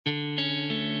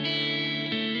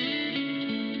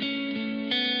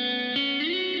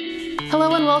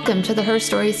Hello and welcome to the Her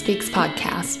Story Speaks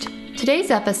podcast.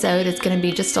 Today's episode is going to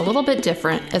be just a little bit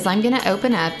different as I'm going to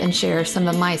open up and share some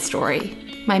of my story,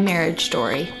 my marriage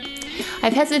story.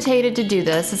 I've hesitated to do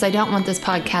this as I don't want this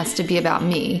podcast to be about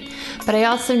me, but I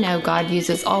also know God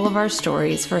uses all of our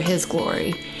stories for His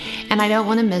glory, and I don't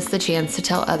want to miss the chance to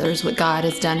tell others what God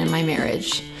has done in my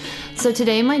marriage. So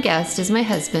today my guest is my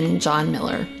husband, John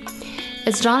Miller.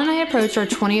 As John and I approach our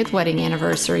 20th wedding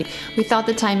anniversary, we thought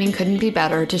the timing couldn't be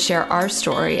better to share our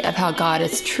story of how God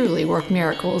has truly worked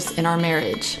miracles in our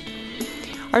marriage.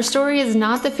 Our story is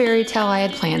not the fairy tale I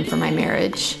had planned for my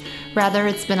marriage. Rather,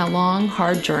 it's been a long,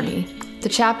 hard journey. The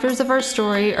chapters of our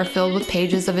story are filled with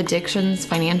pages of addictions,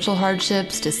 financial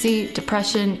hardships, deceit,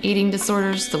 depression, eating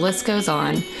disorders, the list goes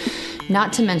on,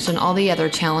 not to mention all the other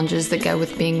challenges that go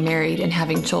with being married and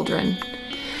having children.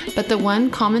 But the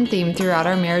one common theme throughout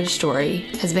our marriage story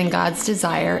has been God's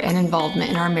desire and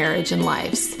involvement in our marriage and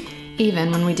lives,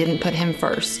 even when we didn't put Him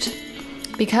first.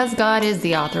 Because God is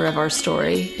the author of our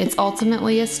story, it's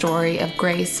ultimately a story of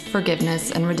grace, forgiveness,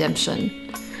 and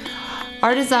redemption.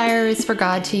 Our desire is for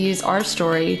God to use our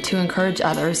story to encourage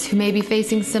others who may be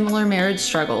facing similar marriage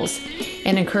struggles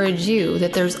and encourage you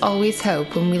that there's always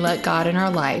hope when we let God in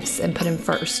our lives and put Him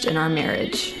first in our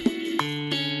marriage.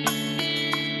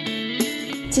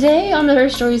 Today on the Her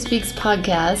Story Speaks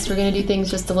podcast, we're going to do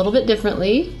things just a little bit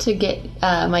differently.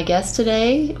 My guest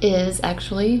today is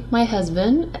actually my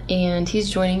husband, and he's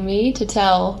joining me to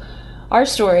tell our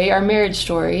story, our marriage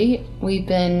story. We've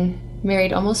been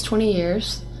married almost 20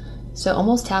 years, so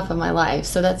almost half of my life,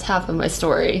 so that's half of my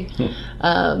story.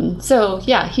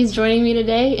 He's joining me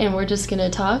today, and we're just going to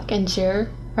talk and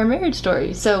share our marriage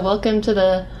story. So welcome to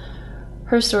the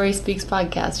Her Story Speaks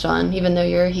podcast, John, even though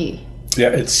you're a he.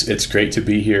 Yeah, it's great to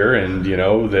be here, and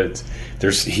that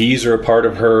there's he's are a part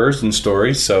of hers and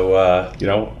stories. So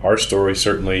our story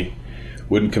certainly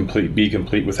wouldn't be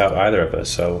complete without either of us.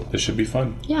 So this should be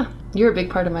fun. Yeah, you're a big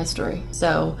part of my story.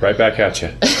 So right back at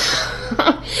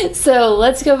you. So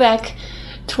let's go back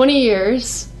 20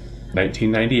 years.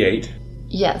 1998.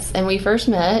 Yes, and we first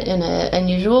met in an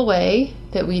unusual way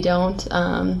that we don't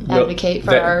advocate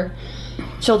for our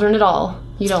children at all.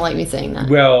 You don't like me saying that.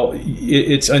 Well,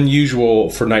 it's unusual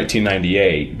for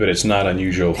 1998, but it's not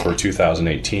unusual for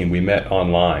 2018. We met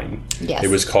online. Yes. It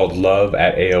was called Love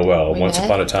at AOL. Once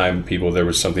upon a time, there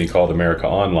was something called America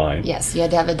Online. Yes, you had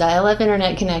to have a dial-up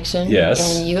internet connection.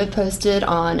 Yes. And you had posted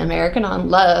on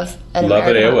Love at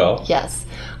AOL. Yes.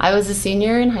 I was a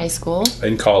senior in high school.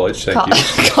 In college, thank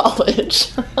you.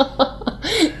 College.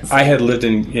 I had lived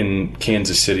in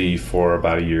Kansas City for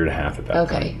about a year and a half at that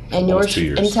point. And almost 2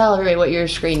 years. And tell everybody what your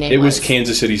screen name was. It was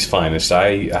Kansas City's Finest.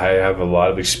 I have a lot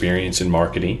of experience in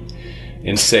marketing,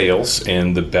 in sales,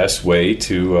 and the best way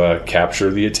to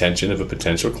capture the attention of a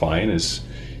potential client is,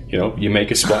 you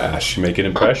make a splash, you make an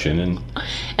impression. And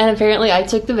apparently I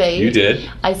took the bait. You did.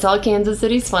 I saw Kansas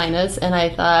City's Finest, and I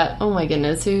thought, oh my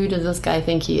goodness, who does this guy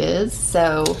think he is?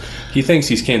 So he thinks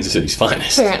he's Kansas City's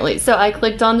Finest. Apparently. So I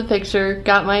clicked on the picture,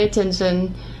 got my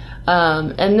attention,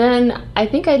 and then I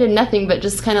think I did nothing but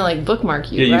just kind of like bookmark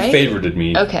you, right? You favorited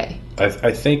me. Okay.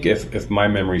 I think if my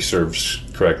memory serves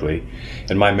correctly,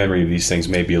 and my memory of these things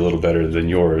may be a little better than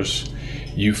yours,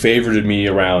 you favorited me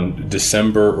around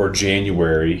December or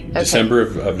January. Okay. December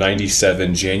of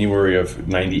 97, January of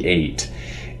 98.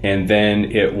 And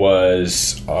then it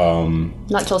was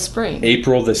not till spring.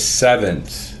 April the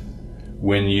 7th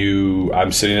when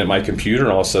I'm sitting at my computer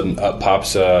and all of a sudden up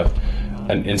pops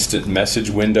an instant message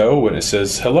window and it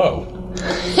says hello.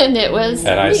 And it was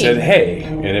And me. I said, hey,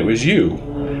 and it was you.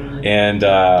 And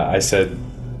I said,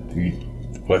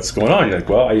 what's going on? You're like,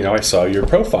 well, I saw your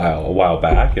profile a while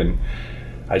back and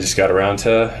I just got around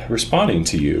to responding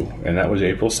to you. And that was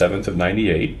April 7th of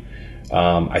 98.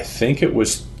 I think it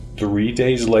was 3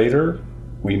 days later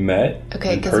we met in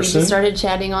person. Because we just started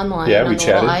chatting online. Yeah, we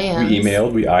chatted, we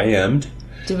emailed, we IM'd.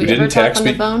 Did we ever talk on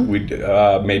the phone? We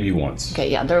maybe once. Okay,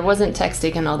 yeah, there wasn't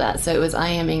texting and all that, so it was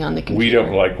IMing on the computer. We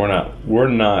don't we're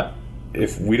not.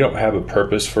 If we don't have a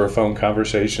purpose for a phone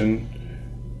conversation,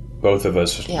 both of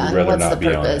us would rather not be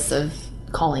on it. What's the purpose of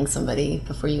calling somebody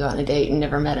before you go on a date and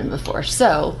never met him before?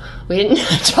 So we didn't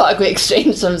talk. We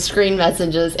exchanged some screen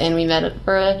messages, and we met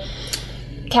for a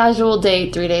casual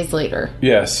date 3 days later.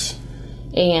 Yes.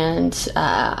 And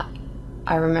I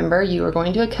remember you were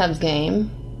going to a Cubs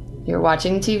game. You were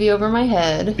watching TV over my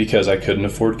head. Because I couldn't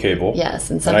afford cable.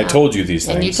 Yes. And I told you these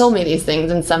things. And you told me these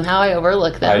things, and somehow I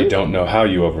overlooked them. I don't know how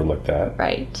you overlooked that.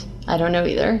 Right. I don't know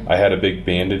either. I had a big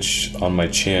bandage on my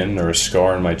chin, or a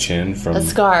scar on my chin from... A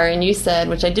scar, and you said,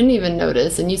 which I didn't even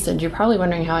notice, and you said, you're probably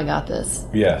wondering how I got this.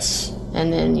 Yes.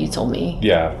 and then you told me.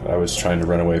 Yeah, I was trying to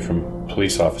run away from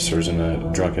police officers in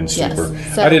a drunken stupor.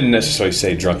 Yes, so, I didn't necessarily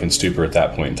say drunken stupor at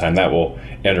that point in time. That will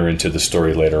enter into the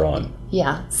story later on.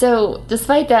 Yeah. So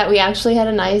despite that, we actually had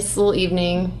a nice little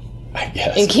evening I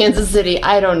guess. in Kansas City.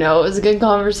 I don't know. It was a good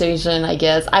conversation, I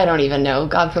guess. I don't even know.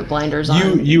 God put blinders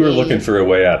on. You were looking for a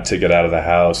way out to get out of the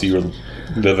house. You were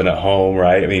living at home,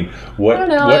 right? I mean, what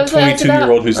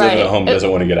 22-year-old who's living at home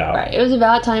doesn't want to get out? Right. It was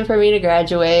about time for me to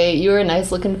graduate. You were a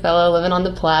nice looking fellow living on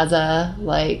the plaza.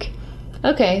 Like,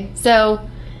 okay. So,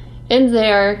 ends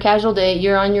there, casual date,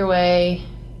 you're on your way,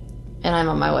 and I'm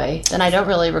on my way. And I don't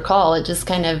really recall. It just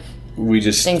kind of,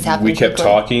 things happened we kept quickly.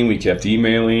 talking, we kept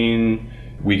emailing,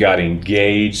 we got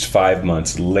engaged 5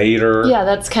 months later. Yeah,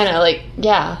 that's kind of like,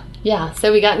 yeah.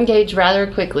 So we got engaged rather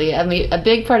quickly. I mean, a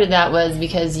big part of that was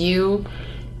because you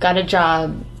got a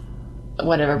job,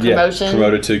 promotion. Yeah,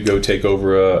 promoted to go take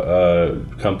over a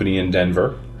company in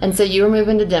Denver. And so you were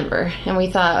moving to Denver, and we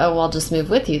thought, oh, well, I'll just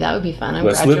move with you. That would be fun. I'm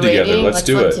Let's live graduating. together. Let's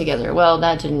do live it. together. Well,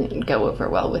 that didn't go over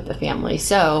well with the family.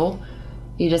 So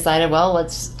you decided, well,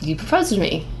 you proposed to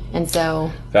me. And so...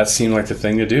 That seemed like the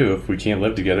thing to do. If we can't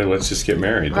live together, let's just get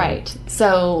married. Right.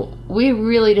 So we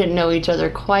really didn't know each other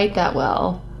quite that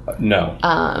well. No.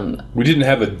 We didn't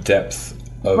have a depth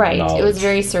of knowledge. It was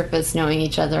very surface knowing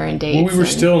each other and dates. Well, we were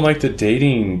still in like the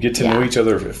dating, get to know each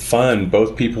other, fun.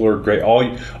 Both people are great.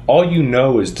 All you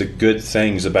know is the good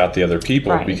things about the other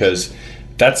people because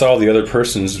that's all the other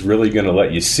person's really going to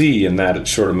let you see in that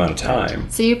short amount of time.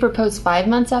 So you proposed 5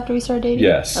 months after we started dating?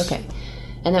 Yes. Okay.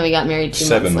 And then we got married 2 months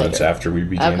later. 7 months after we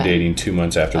began dating, 2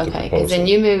 months after the proposal. Because then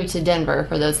you moved to Denver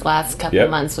for those last couple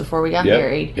of months before we got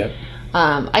married. Yep.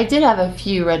 I did have a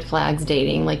few red flags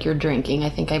dating, like your drinking. I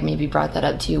think I maybe brought that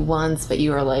up to you once, but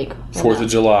you were like... 4th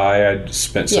of July, I'd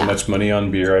spent so much money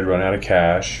on beer, I'd run out of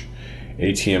cash.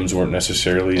 ATMs weren't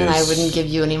necessarily and I wouldn't give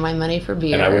you any of my money for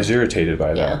beer. And I was irritated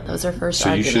by that. Yeah, those are first So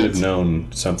arguments. you should have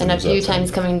known something And a was few up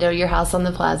times there. coming to your house on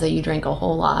the plaza, you drank a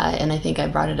whole lot, and I think I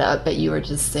brought it up, but you were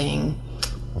just saying...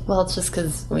 Well, it's just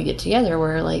because when we get together,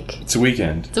 we're like... It's a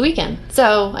weekend. It's a weekend.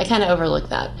 So I kind of overlooked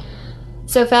that.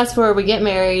 So fast forward, we get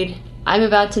married. I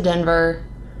move out to Denver.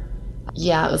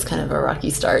 Yeah, it was kind of a rocky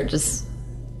start just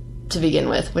to begin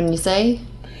with, wouldn't you say?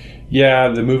 Yeah,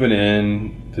 the moving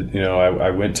in, I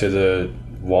went to the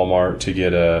Walmart to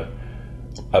get a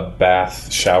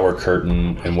bath shower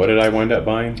curtain. And what did I wind up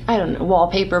buying? I don't know.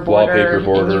 Wallpaper border.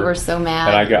 And you were so mad.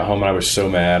 And I got home and I was so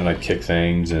mad and I'd kick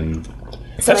things and...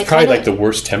 So that's probably like the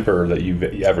worst temper that you've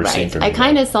ever seen from me. I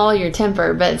kind of saw your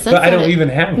temper, but since then... But I don't even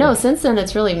have one. No, since then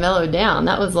it's really mellowed down.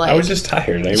 That was like... I was just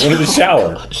tired. I wanted to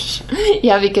shower.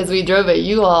 Yeah, because we drove a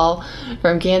U-Haul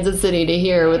from Kansas City to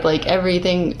here with like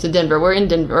everything to Denver. We're in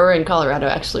Denver. We're in Colorado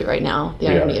actually right now. The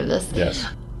irony of this. Yes.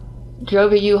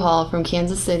 Drove a U-Haul from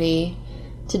Kansas City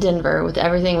to Denver with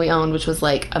everything we owned, which was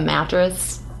like a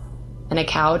mattress and a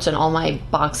couch and all my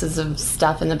boxes of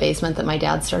stuff in the basement that my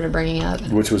dad started bringing up.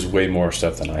 Which was way more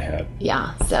stuff than I had.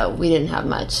 Yeah, so we didn't have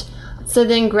much. So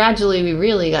then gradually we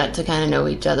really got to kind of know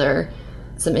each other.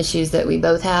 Some issues that we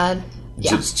both had.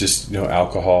 Yeah. Just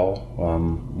alcohol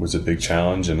was a big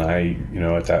challenge. And I,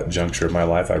 at that juncture of my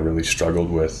life, I really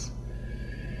struggled with,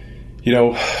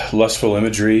 lustful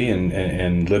imagery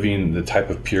and living the type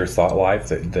of pure thought life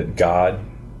that God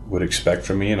would expect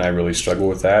from me. And I really struggled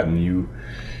with that. And you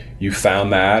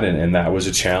found that, and that was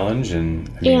a challenge. And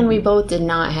we both did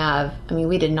not have,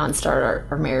 we did not start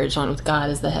our marriage on with God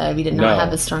as the head. We did not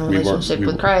have a strong relationship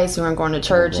with Christ. We weren't going to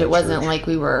church. It wasn't like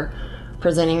we were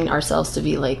presenting ourselves to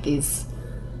be like these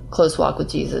close walk with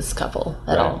Jesus couple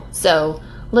at all. So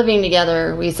living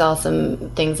together, we saw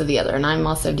some things of the other. And I'm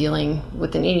also dealing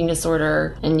with an eating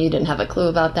disorder, and you didn't have a clue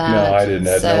about that. No, I didn't.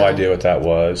 I had no idea what that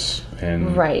was.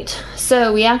 And right.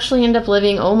 So we actually ended up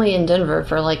living only in Denver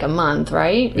for like a month,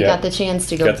 right? We got the chance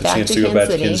to go back to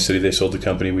Kansas City. They sold the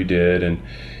company we did, and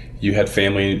you had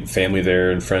family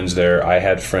there and friends there. I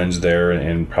had friends there,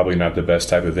 and probably not the best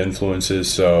type of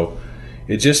influences. So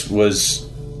it just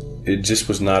was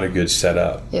not a good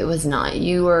setup. It was not.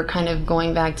 You were kind of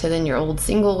going back to then your old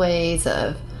single ways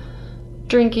of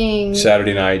drinking.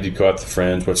 Saturday night, you'd go out with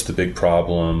friends. What's the big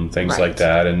problem? Things like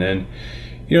that. And then,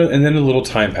 and then a little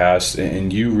time passed,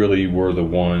 and you really were the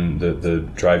one, the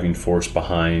driving force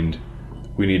behind,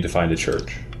 we need to find a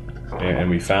church. And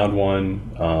we found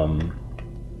one,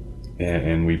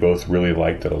 and we both really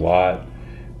liked it a lot.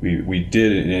 We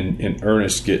did in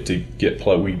earnest get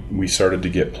plugged. We started to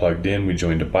get plugged in. We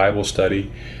joined a Bible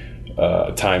study.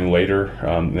 A time later,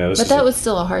 but that was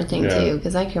still a hard thing too,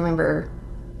 because I can remember.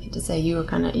 I hate to say you'd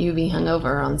be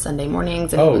hungover on Sunday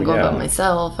mornings, and I would go about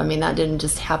myself. That didn't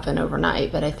just happen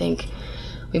overnight, but I think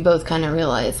we both kind of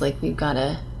realized like we've got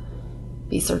to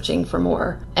be searching for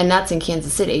more. And that's in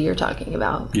Kansas City you're talking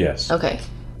about? Yes. Okay.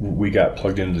 We got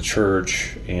plugged into the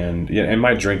church, and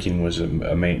my drinking was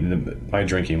my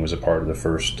drinking was a part of the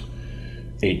first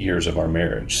 8 years of our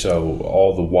marriage. So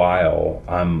all the while,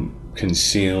 I'm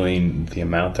concealing the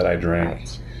amount that I drank,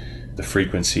 Right. the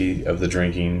frequency of the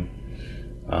drinking.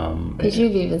 Because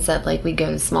you've even said, like, we'd go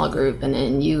to a small group, and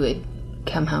then you would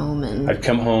come home and... I'd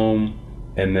come home,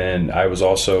 and then I was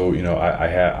also,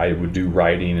 I would do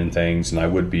writing and things, and I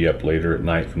would be up later at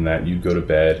night from that. You'd go to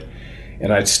bed,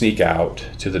 and I'd sneak out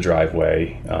to the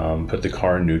driveway, put the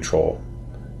car in neutral,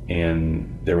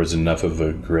 and there was enough of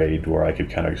a grade where I could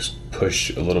kind of push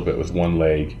a little bit with one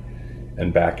leg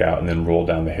and back out, and then roll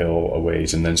down the hill a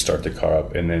ways, and then start the car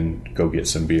up, and then go get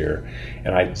some beer.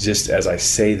 And I just, as I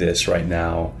say this right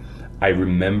now, I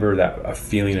remember that a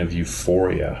feeling of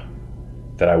euphoria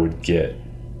that I would get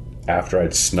after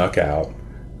I'd snuck out,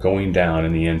 going down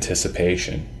in the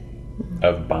anticipation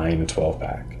of buying a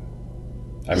 12-pack.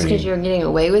 Just because you were getting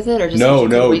away with it, or just no,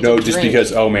 just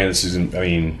because, oh man, this isn't,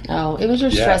 Oh, it was your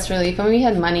stress relief. I mean, we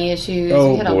had money issues.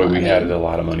 Oh boy, we had a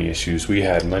lot of money issues. We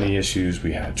had money issues,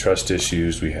 we had trust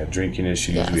issues, we had drinking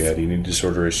issues, Yes. we had eating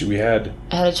disorder issues. I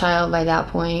had a child by that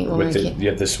point.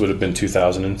 This would have been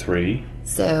 2003.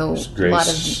 So a lot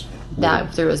of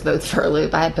that threw us both for a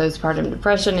loop. I had postpartum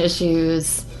depression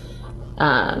issues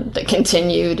that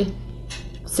continued.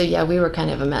 So yeah, we were kind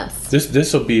of a mess.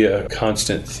 This will be a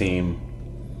constant theme,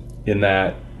 in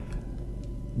that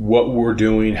what we're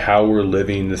doing, how we're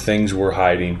living, the things we're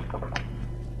hiding,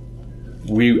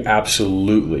 we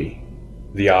absolutely,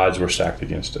 the odds were stacked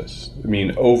against us. I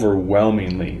mean,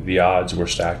 overwhelmingly, the odds were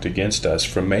stacked against us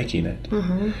from making it.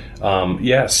 Mm-hmm.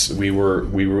 Yes,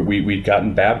 we'd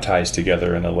gotten baptized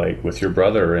together in a lake with your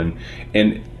brother, and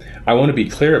I want to be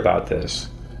clear about this.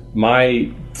 My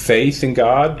faith in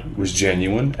God was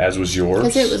genuine, as was yours.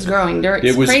 Because it was growing during.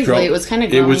 It was kind of growing. It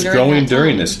was growing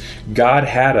during that this. God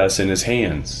had us in His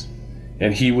hands,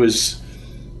 and He was.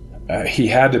 He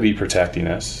had to be protecting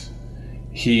us.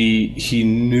 He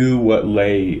knew what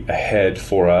lay ahead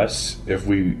for us if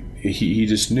we. He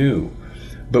just knew,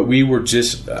 but we were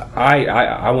just.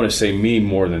 I want to say me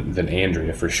more than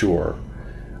Andrea for sure.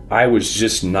 I was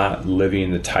just not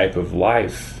living the type of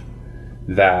life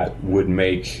that would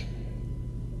make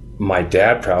my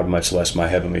dad proud, much less my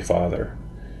Heavenly Father,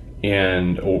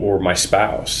 and or my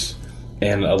spouse.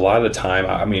 And a lot of the time,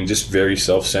 I mean, just very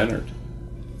self-centered.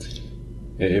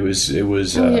 It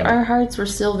was. Our hearts were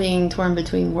still being torn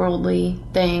between worldly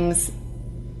things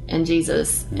and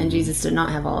Jesus, and Jesus did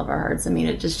not have all of our hearts. I mean,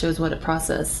 it just shows what a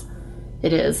process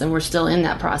it is, and we're still in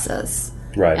that process.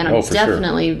 Right. And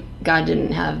definitely, God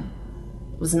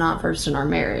was not first in our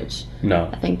marriage. No.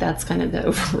 I think that's kind of the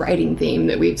overriding theme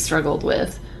that we've struggled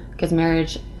with, because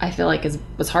marriage, I feel like,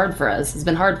 was hard for us. It's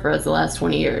been hard for us the last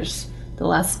 20 years. The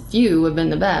last few have been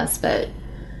the best, but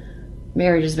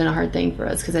marriage has been a hard thing for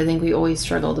us, because I think we always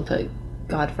struggle to put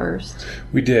God first.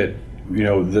 We did.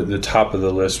 The top of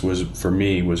the list was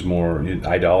more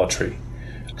idolatry,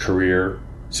 career,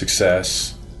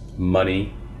 success,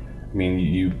 money. I mean,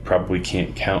 you probably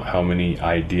can't count how many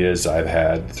ideas I've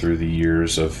had through the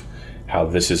years of how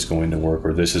this is going to work,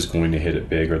 or this is going to hit it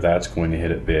big, or that's going to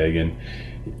hit it big. And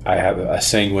I have a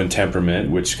sanguine temperament,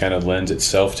 which kind of lends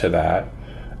itself to that.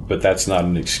 But that's not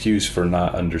an excuse for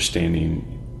not understanding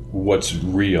what's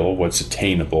real, what's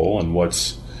attainable, and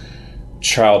what's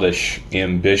childish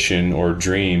ambition or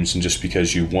dreams. And just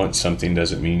because you want something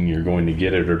doesn't mean you're going to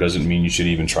get it, or doesn't mean you should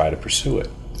even try to pursue it.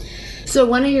 So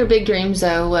one of your big dreams,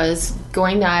 though, was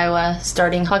going to Iowa,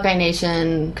 starting Hawkeye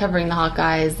Nation, covering the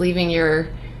Hawkeyes, leaving your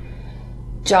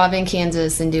job in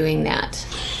Kansas and doing that.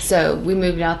 So we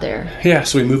moved out there. Yeah,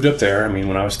 so we moved up there. I mean,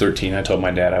 when I was 13, I told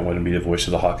my dad I wanted to be the voice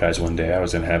of the Hawkeyes one day. I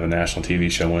was going to have a national TV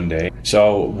show one day.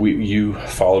 So you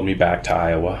followed me back to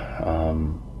Iowa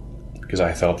because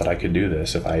I felt that I could do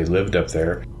this if I lived up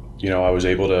there. I was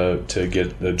able to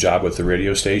get the job with the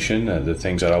radio station, the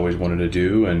things I'd always wanted to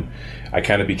do, and I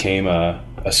kind of became a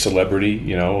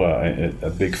celebrity, a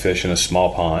big fish in a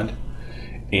small pond.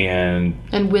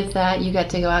 And with that, you got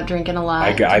to go out drinking a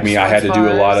lot. I had to do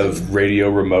a lot of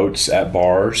radio remotes at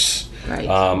bars. Right.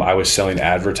 I was selling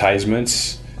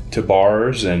advertisements to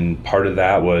bars, and part of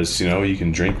that was, you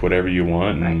can drink whatever you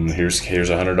want, and right. here's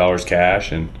 $100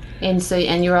 cash,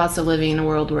 and you're also living in a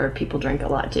world where people drink a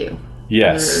lot too.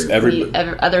 Yes,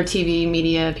 other TV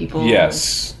media people.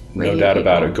 Yes, no doubt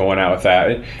about it. Going out with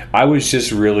that, I was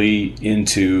just really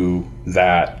into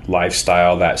that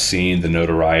lifestyle, that scene, the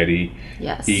notoriety,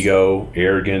 yes, ego,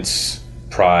 arrogance,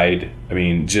 pride. I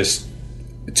mean, just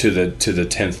to the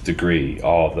 10th degree,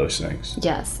 all of those things.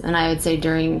 Yes, and I would say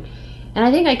during And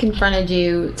I think I confronted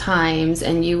you times,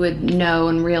 and you would know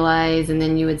and realize, and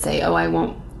then you would say, oh,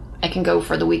 I can go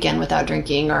for the weekend without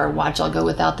drinking, or watch, I'll go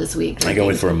without this week drinking.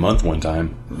 I go for a month one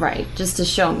time. Right, just to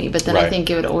show me. But then Right. I think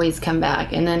it would always come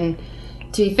back. And then,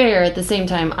 to be fair, at the same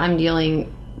time, I'm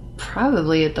dealing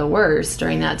probably at the worst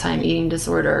during that time, eating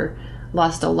disorder,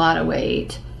 lost a lot of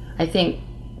weight. I think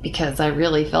because I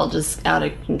really felt just out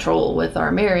of control with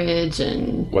our marriage,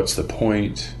 and What's the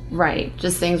point? right,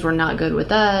 just things were not good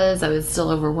with us. I was still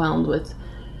overwhelmed with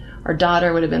our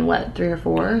daughter. Would have been what, 3 or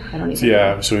 4? I don't even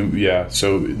know.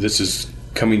 So this is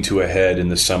coming to a head in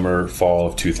the fall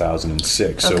of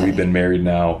 2006. So Okay. we've been married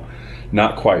now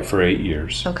not quite for 8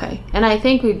 years. Okay. And I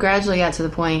think we gradually got to the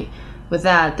point with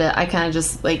that I kind of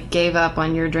just like gave up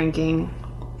on your drinking,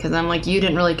 because I'm like, you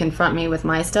didn't really confront me with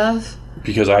my stuff.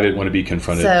 Because I didn't want to be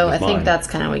confronted So with I think mine. that's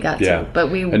kind of what we got Yeah. to.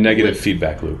 But a negative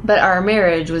feedback loop. But our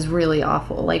marriage was really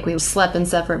awful. Like, we slept in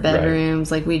separate bedrooms.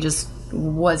 Like, we just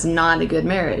was not a good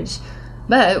marriage.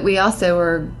 But we also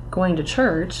were going to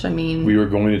church. I mean, We were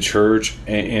going to church,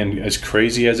 and as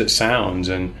crazy as it sounds,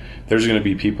 and there's going to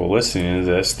be people listening to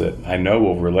this that I know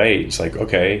will relate. It's like,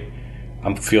 okay,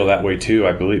 I feel that way too,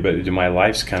 I believe, but my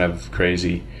life's kind of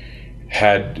crazy.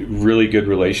 Had really good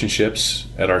relationships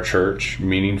at our church,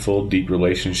 meaningful, deep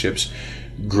relationships,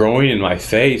 growing in my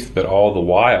faith, but all the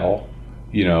while,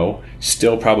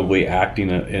 still probably acting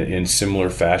in similar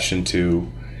fashion to,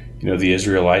 the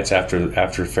Israelites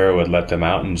after Pharaoh had let them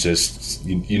out, and just,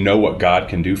 you know what God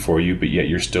can do for you, but yet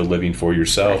you're still living for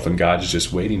yourself, and God's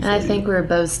just waiting for you. and I think we were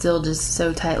both still just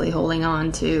so tightly holding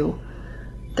on to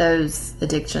those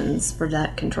addictions for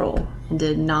that control, and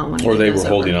did not want to Or get they those were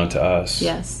holding over. on to us.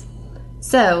 Yes.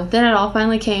 So then it all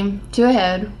finally came to a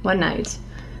head one night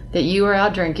that you were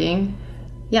out drinking.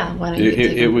 Yeah, why don't you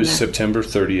take It was from there? September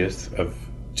 30th of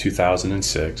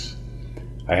 2006.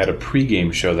 I had a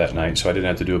pregame show that night, so I didn't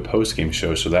have to do a postgame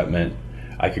show. So that meant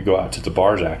I could go out to the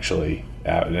bars actually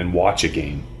and watch a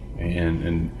game.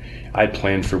 And I'd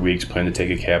planned for weeks, planned to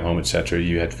take a cab home, etc.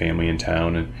 You had family in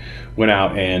town, and went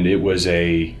out, and it was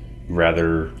a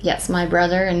rather... Yes, my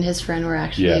brother and his friend were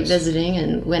actually Yes. visiting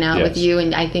and went out with Yes. you,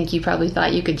 and I think you probably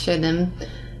thought you could show them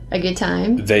a good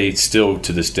time. They still,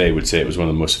 to this day, would say it was one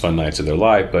of the most fun nights of their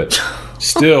life, but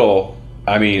still,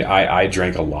 I mean, I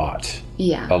drank a lot.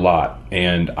 Yeah. A lot.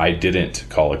 And I didn't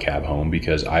call a cab home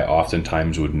because I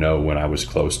oftentimes would know when I was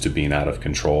close to being out of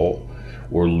control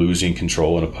or losing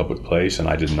control in a public place, and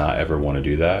I did not ever want to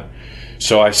do that.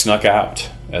 So I snuck out,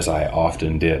 as I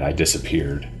often did. I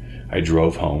disappeared. I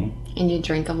drove home. And you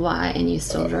drank a lot, and you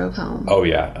still drove home. Oh,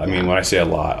 yeah. I mean, when I say a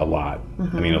lot,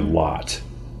 I mean a lot.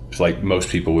 It's like most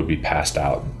people would be passed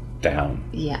out down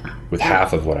Yeah. with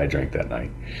half of what I drank that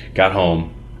night. Got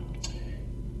home.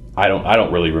 I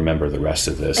don't really remember the rest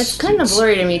of this. It's kind of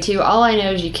blurry to me, too. All I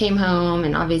know is you came home,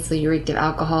 and obviously you reeked of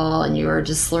alcohol, and you were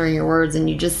just slurring your words, and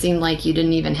you just seemed like you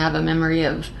didn't even have a memory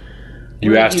of...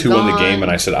 You asked who won the gone. game,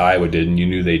 and I said Iowa did, and you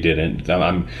knew they didn't.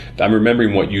 I'm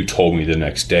remembering what you told me the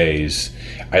next days.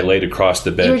 I laid across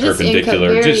the bed You were just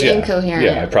perpendicular. very incoherent.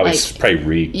 Yeah, I probably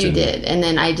reeked. You did. And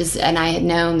then I had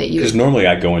known that you... Because normally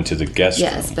I go into the guest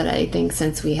Yes, room. but I think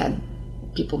since we had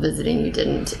people visiting, you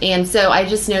didn't. And so I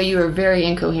just know you were very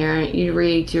incoherent. You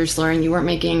reeked, you were slurring, you weren't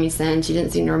making any sense, you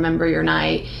didn't seem to remember your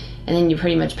night, and then you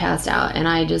pretty much passed out. And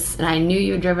I knew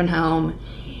you had driven home,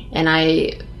 and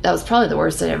that was probably the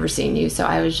worst I'd ever seen you. So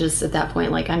I was just at that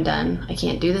point like, I'm done. I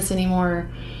can't do this anymore.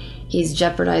 He's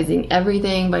jeopardizing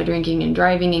everything by drinking and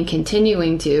driving and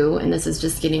continuing to, and this is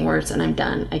just getting worse, and I'm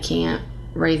done. I can't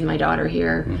raise my daughter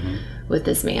here with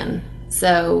this man.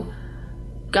 So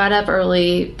got up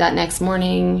early that next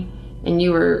morning, and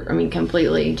you were,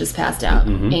 completely just passed out.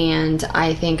 And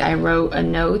I think I wrote a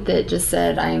note that just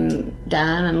said, I'm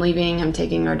done, I'm leaving, I'm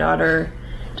taking our daughter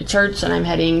to church, and I'm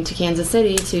heading to Kansas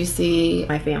City to see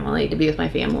my family, to be with my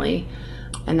family.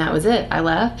 And that was it. I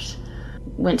left,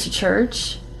 went to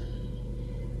church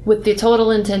with the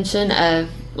total intention of,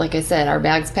 like I said, our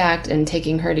bags packed and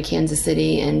taking her to Kansas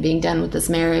City and being done with this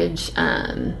marriage.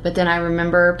 But then I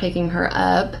remember picking her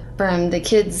up from the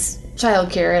kids'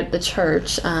 childcare at the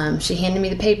church. She handed me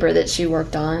the paper that she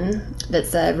worked on that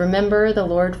said, "Remember, the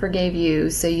Lord forgave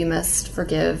you, so you must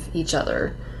forgive each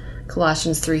other."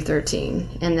 Colossians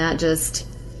 3:13. And that just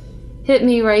hit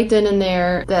me right then and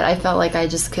there, that I felt like I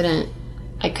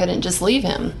couldn't just leave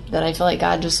him. That I feel like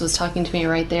God just was talking to me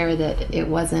right there, that it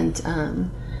wasn't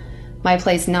my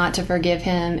place not to forgive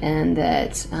him, and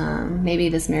that maybe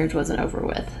this marriage wasn't over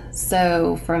with.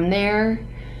 So from there,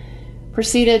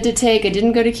 proceeded to I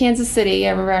didn't go to Kansas City.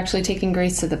 I remember actually taking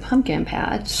Grace to the pumpkin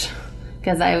patch,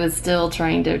 because I was still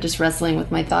just wrestling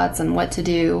with my thoughts on what to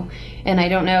do. And I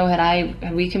don't know,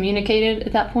 had we communicated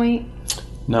at that point?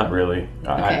 Not really.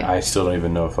 Okay. I still don't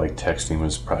even know if like texting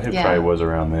was probably, Yeah. probably was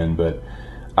around then, but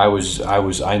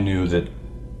I knew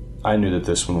that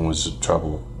this one was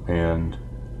trouble, and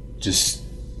just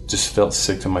felt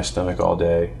sick to my stomach all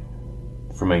day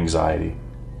from anxiety.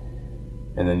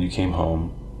 And then you came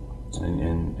home,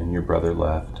 and your brother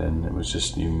left, and it was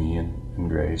just you, me, and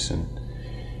Grace, and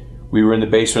we were in the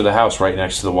basement of the house right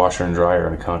next to the washer and dryer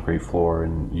on a concrete floor,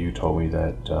 and you told me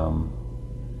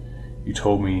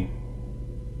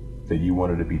that you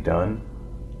wanted to be done,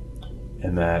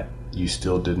 and that you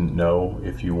still didn't know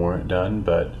if you weren't done,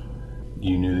 but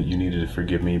you knew that you needed to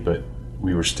forgive me, but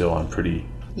we were still on pretty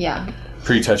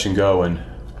touch and go. And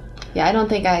yeah, I don't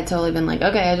think I had totally been like,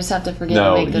 okay, I just have to forgive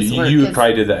no, and make this work. you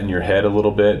probably did that in your head a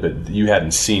little bit, but you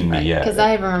hadn't seen me yet. Because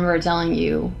I remember telling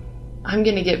you, I'm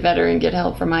going to get better and get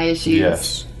help for my issues.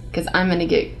 Yes. Because I'm going to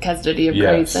get custody of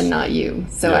Grace and not you.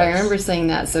 So I remember saying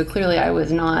that. So clearly I was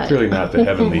not... Clearly not the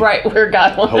heavenly... right where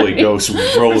God wanted Holy me. Ghost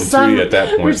rolling through you at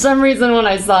that point. For some reason when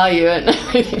I saw you, and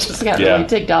I just got really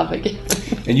ticked off again.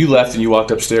 And you left and you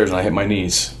walked upstairs, and I hit my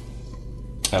knees.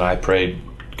 And I prayed,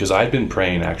 because I'd been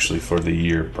praying actually for the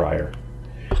year prior.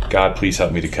 God, please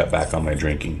help me to cut back on my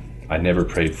drinking. I never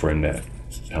prayed for him to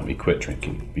help me quit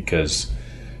drinking, because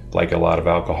like a lot of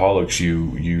alcoholics,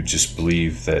 you just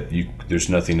believe that there's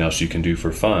nothing else you can do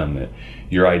for fun, that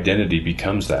your identity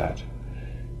becomes that.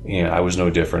 And I was no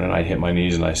different, and I hit my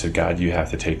knees and I said, God, you have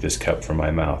to take this cup from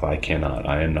my mouth. I cannot.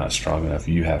 I am not strong enough.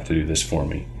 You have to do this for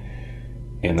me.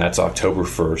 And that's October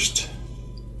 1st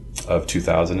of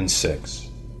 2006.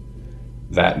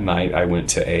 That night I went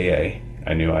to AA.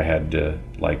 I knew I had to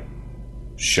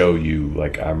show you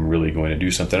I'm really going to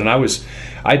do something. And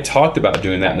I talked about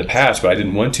doing that in the past, but I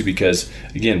didn't want to because,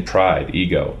 again, pride,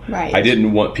 ego. Right. I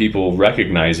didn't want people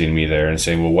recognizing me there and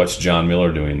saying, well, what's John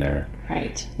Miller doing there?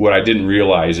 Right. What I didn't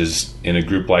realize is in a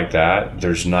group like that,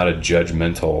 there's not a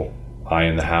judgmental eye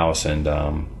in the house. And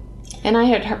I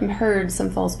had heard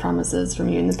some false promises from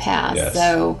you in the past. Yes.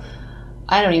 So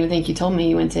I don't even think you told me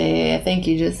you went to AA. I think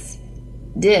you just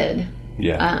did.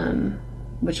 Yeah.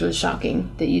 Which was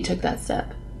shocking that you took that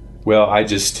step. Well, I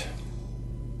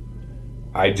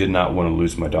did not want to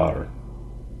lose my daughter.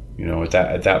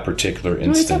 At that particular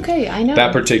instant. No, it's okay. I know.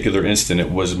 That particular instant, it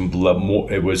was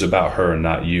about her and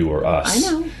not you or us. I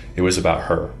know. It was about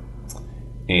her.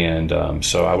 And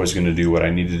so I was going to do what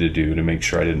I needed to do to make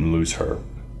sure I didn't lose her.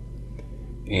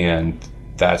 And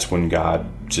that's when God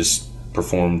just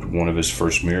performed one of his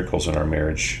first miracles in our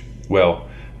marriage. Well,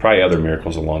 probably other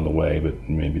miracles along the way, but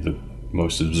maybe the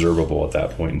most observable at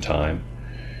that point in time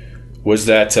was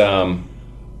that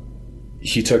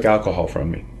he took alcohol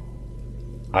from me.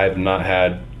 I have not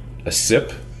had a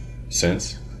sip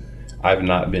since. I've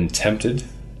not been tempted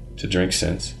to drink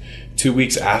since. 2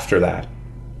 weeks after that,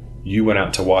 you went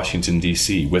out to Washington,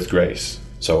 D.C. with Grace.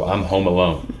 So I'm home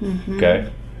alone. Mm-hmm.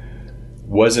 Okay?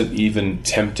 Wasn't even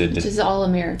tempted Which is all a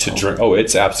miracle. to drink. Oh,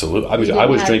 it's absolute. I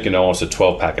was drinking almost a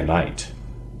 12-pack a night.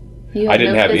 I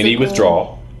didn't have any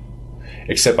withdrawal.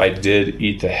 Except I did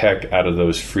eat the heck out of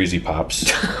those Freezy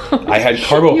Pops. I had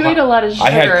You ate a lot of sugar.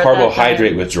 I had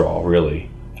carbohydrate withdrawal, really.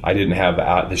 I didn't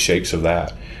have the shakes of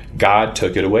that. God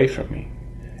took it away from me.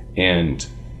 And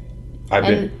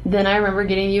then I remember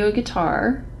getting you a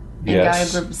guitar. And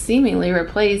Yes. God seemingly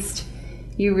replaced...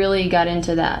 You really got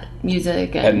into that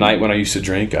music. And at night when I used to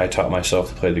drink, I taught myself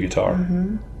to play the guitar.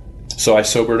 Mm-hmm. So I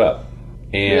sobered up.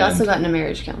 And we also got into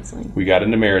marriage counseling. We got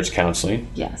into marriage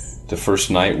counseling. Yes. The first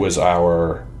night was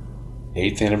our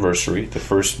 8th anniversary.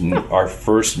 Our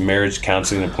first marriage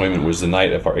counseling appointment was the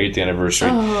night of our 8th anniversary.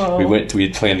 Oh. We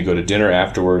had planned to go to dinner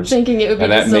afterwards. Thinking it would be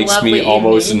and that just a makes lovely me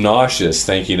almost evening. nauseous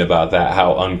thinking about that,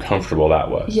 how uncomfortable that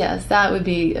was. Yes, that would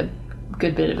be a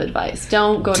good bit of advice.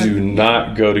 Do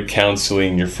not go to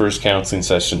counseling, your first counseling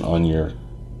session on your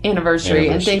anniversary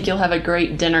and think you'll have a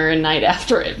great dinner and night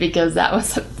after it, because that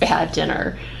was a bad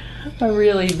dinner. A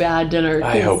really bad dinner.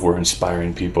 I hope we're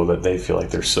inspiring people that they feel like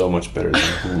they're so much better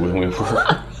than when we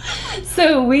were.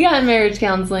 So we got in marriage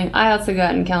counseling. I also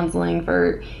got in counseling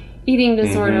for eating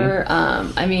disorder.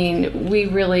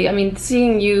 Mm-hmm.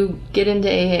 Seeing you get into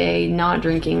AA, not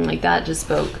drinking, like that just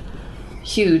spoke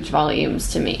huge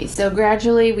volumes to me. So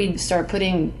gradually we'd start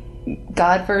putting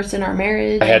God first in our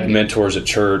marriage. I had mentors at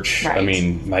church.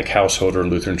 Right. Mike Householder,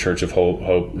 Lutheran Church of Hope.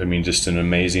 Just an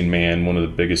amazing man, one of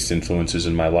the biggest influences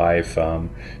in my life.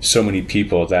 So many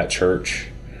people at that church.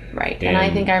 Right. And I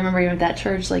think I remember even at that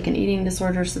church, like an eating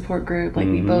disorder support group,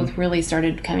 we both really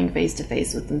started coming face to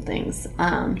face with some things.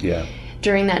 Yeah.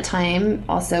 during that time,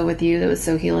 also with you, that was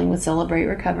so healing with Celebrate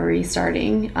Recovery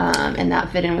starting, and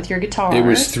that fit in with your guitar. It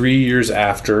was 3 years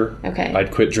after Okay.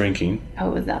 I'd quit drinking. Oh,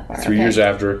 it was that far. 3 years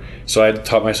after. So I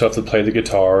taught myself to play the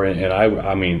guitar, and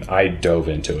I dove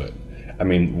into it. I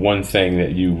mean, one thing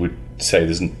that you would say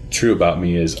isn't true about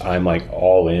me is I'm like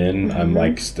all in. Mm-hmm. I'm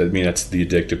like, I mean, that's the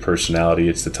addictive personality.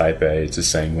 It's the type A. It's the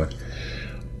sanguine.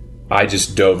 I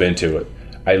just dove into it.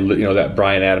 That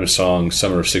Bryan Adams song,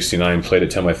 Summer of '69, played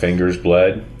it till my fingers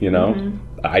bled,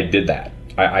 I did that.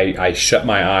 I shut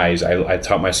my eyes. I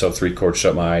taught myself 3 chords,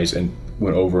 shut my eyes, and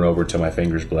went over and over till my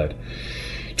fingers bled.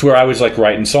 To where I was like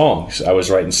writing songs. I was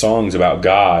writing songs about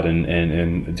God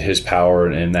and His power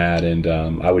and that, and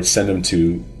I would send them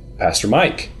to Pastor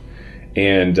Mike.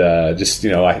 And I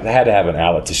had to have an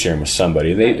outlet to share them with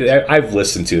somebody. I've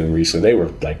listened to them recently. They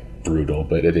were like brutal,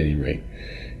 but at any rate,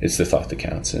 it's the thought that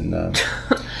counts. And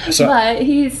so but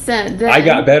he sent them, I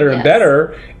got better and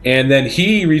better, and then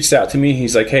he reached out to me.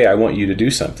 He's like, "Hey, I want you to do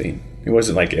something." It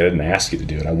wasn't like I didn't ask you to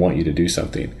do it. I want you to do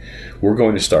something. We're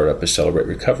going to start up a Celebrate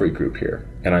Recovery group here,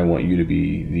 and I want you to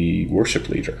be the worship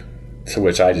leader. To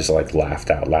which I just like laughed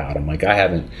out loud. I'm like, I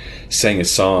haven't sang a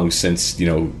song since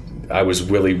I was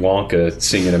Willy Wonka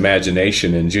singing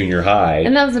Imagination in junior high.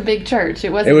 And that was a big church.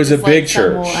 It wasn't. It was just a big like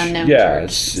some church. unknown Yeah,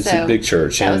 church. it's a big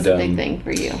church. That was a big thing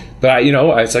for you. But I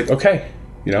was like, okay,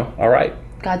 all right.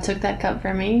 God took that cup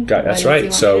from me. God, that's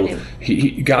right. So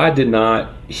God did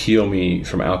not heal me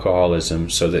from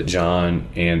alcoholism so that John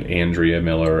and Andrea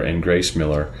Miller and Grace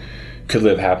Miller could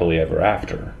live happily ever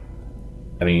after.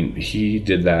 I mean, He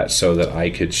did that so that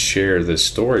I could share this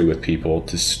story with people,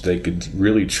 they could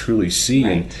really truly see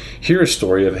and hear a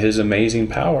story of His amazing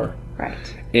power. Right.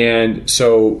 And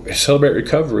so Celebrate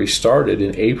Recovery started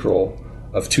in April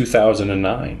of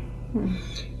 2009.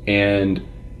 And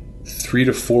 3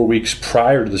 to 4 weeks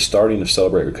prior to the starting of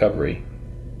Celebrate Recovery,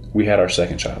 we had our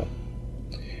second child.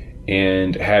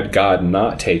 And had God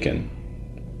not taken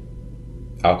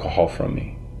alcohol from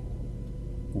me,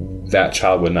 that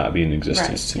child would not be in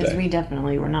existence today. Because we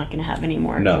definitely were not going to have any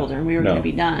more children. We were going to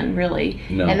be done, really.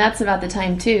 No. And that's about the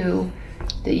time, too,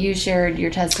 that you shared your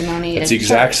testimony. It's the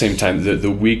exact same time.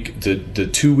 The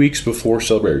 2 weeks before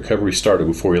Celebrate Recovery started,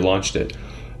 before we launched it,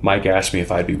 Mike asked me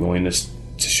if I'd be willing to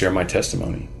share my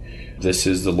testimony. This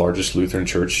is the largest Lutheran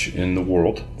church in the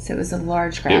world. So it was a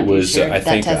large crowd. It was, I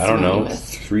think,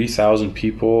 3,000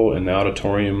 people in the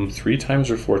auditorium 3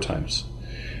 times or 4 times.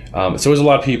 So it was a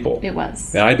lot of people. It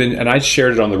was. And I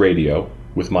shared it on the radio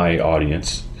with my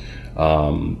audience,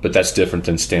 but that's different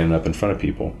than standing up in front of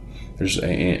people.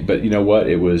 But you know what?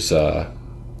 It was.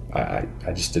 I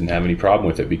just didn't have any problem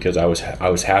with it because I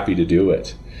was happy to do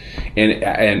it. And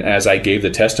as I gave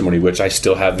the testimony, which I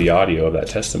still have the audio of that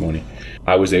testimony,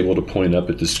 I was able to point up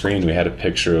at the screen. We had a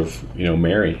picture of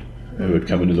Mary, who had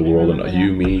come into the world, and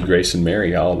you, me, Grace, and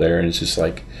Mary all there, and it's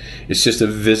just a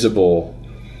visible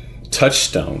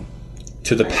touchstone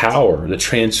to the power, the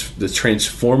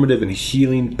transformative and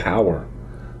healing power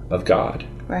of God.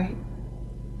 Right.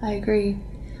 I agree.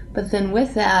 But then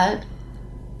with that,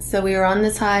 so we were on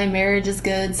this high, marriage is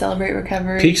good, Celebrate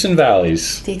Recovery. Peaks and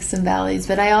valleys. Peaks and valleys.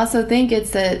 But I also think it's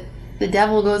that the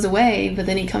devil goes away, but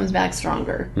then he comes back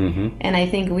stronger. Mm-hmm. And I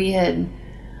think we had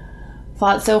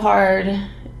fought so hard,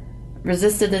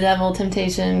 resisted the devil,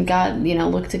 temptation, God,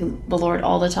 looked to the Lord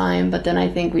all the time. But then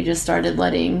I think we just started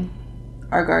letting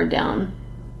our guard down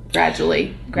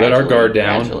gradually. Let our guard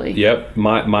down. Gradually. Yep.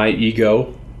 My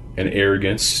ego and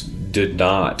arrogance did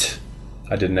not.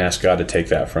 I didn't ask God to take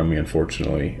that from me,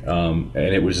 unfortunately. And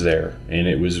it was there. And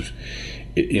it was,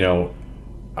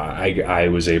 I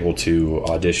was able to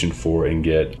audition for and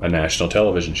get a national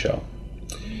television show.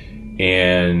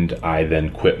 And I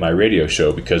then quit my radio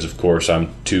show because, of course,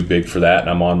 I'm too big for that. And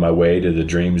I'm on my way to the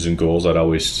dreams and goals I'd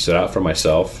always set out for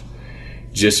myself.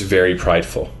 Just very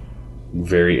prideful,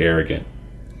 very arrogant.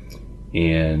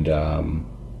 And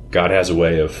God has a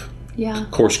way of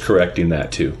course correcting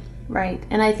that too. Right.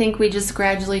 And I think we just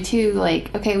gradually too,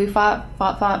 okay, we fought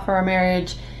for our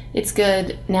marriage. It's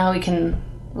good. Now we can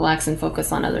relax and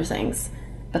focus on other things.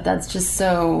 But that's just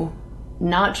so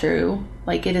not true.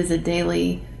 It is a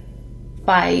daily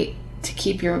fight to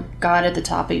keep your God at the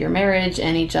top of your marriage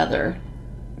and each other.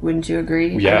 Wouldn't you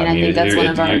agree? Yeah. I think that's one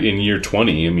of our... In year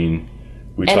 20,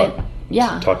 we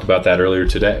talked about that earlier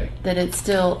today. That it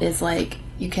still is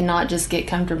you cannot just get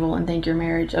comfortable and think your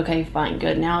marriage, okay, fine,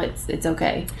 good, now it's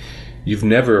okay. You've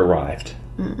never arrived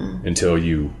until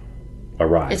you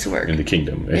arrive in the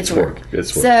kingdom. It's work.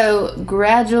 It's work. So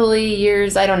gradually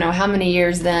years, I don't know how many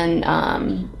years then,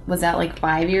 was that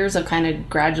 5 years of kind of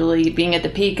gradually being at the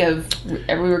peak of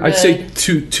we were good? I'd say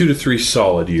two to three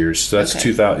solid years. So that's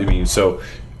 2000.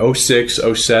 06,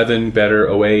 07, better,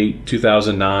 08,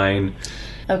 2009.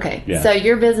 Okay. Yeah. So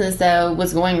your business, though,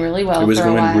 was going really well. It was for a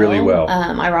going while. really well.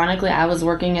 Ironically, I was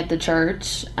working at the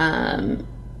church and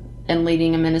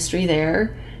leading a ministry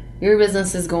there. Your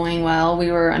business is going well.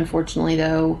 We were, unfortunately,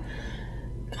 though,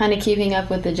 kind of keeping up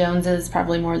with the Joneses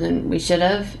probably more than we should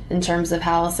have in terms of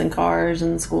house and cars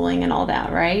and schooling and all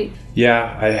that, right?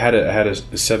 Yeah, I had a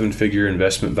 7-figure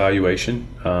investment valuation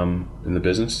in the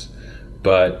business,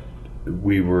 but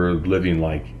we were living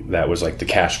like that was like the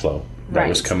cash flow that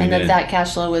was coming in. And that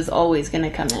cash flow was always going to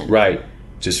come in. Right.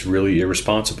 Just really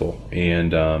irresponsible.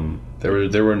 And there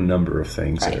were a number of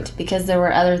things there. Because there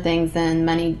were other things, then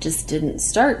money just didn't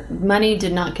start. Money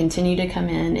did not continue to come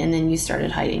in, and then you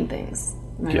started hiding things.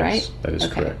 Am I right? Yes, that is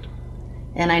correct.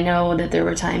 And I know that there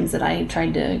were times that I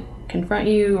tried to confront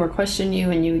you or question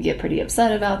you, and you would get pretty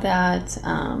upset about that,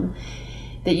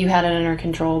 that you had it under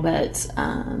control, but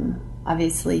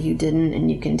obviously you didn't,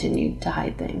 and you continued to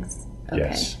hide things. Okay.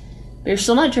 Yes. But you're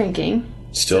still not drinking.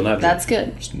 Still not drinking. That's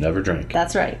good. Just never drank.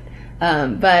 That's right.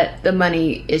 But the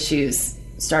money issues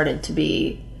started to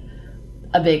be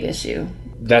a big issue.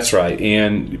 That's right.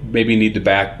 And maybe need to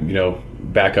back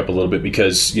up a little bit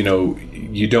because,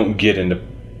 you don't get into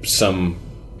some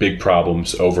big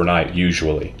problems overnight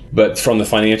usually. But from the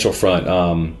financial front,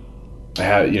 I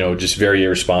had, just very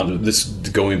irresponsible. This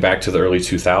going back to the early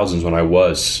 2000s when I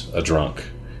was a drunk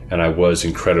and I was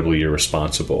incredibly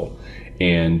irresponsible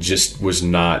and just was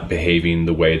not behaving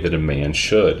the way that a man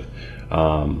should.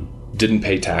 Didn't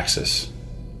pay taxes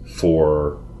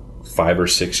for 5 or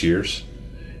 6 years.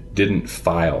 Didn't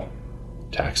file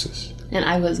taxes. And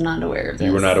I was not aware of this.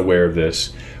 You were not aware of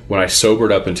this. When I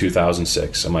sobered up in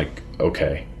 2006, I'm like,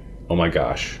 okay, oh my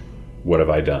gosh, what have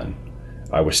I done?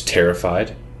 I was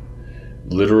terrified.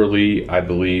 Literally, I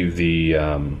believe the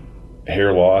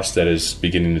hair loss that is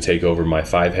beginning to take over my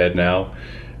 5 head now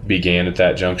began at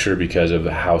that juncture because of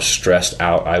how stressed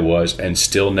out I was, and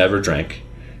still never drank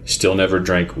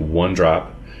one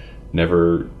drop.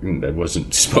 Never, I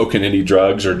wasn't smoking any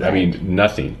drugs or,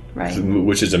 nothing, right.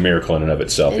 Which is a miracle in and of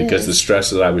itself because the stress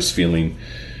that I was feeling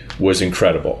was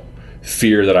incredible.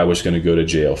 Fear that I was going to go to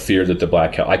jail, fear that the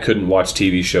black hell. I couldn't watch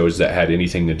TV shows that had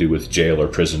anything to do with jail or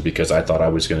prison because I thought I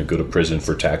was going to go to prison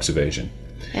for tax evasion.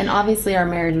 And obviously our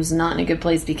marriage was not in a good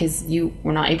place because you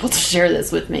were not able to share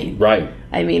this with me. Right.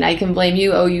 I can blame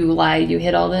you. Oh, you lied, you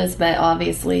hid all this, but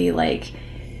obviously, you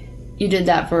did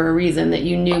that for a reason that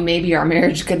you knew maybe our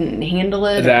marriage couldn't handle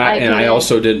it. I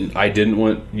also didn't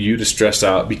want you to stress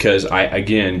out because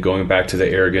again, going back to the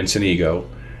arrogance and ego,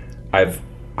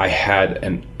 I had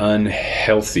an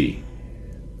unhealthy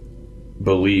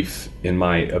belief in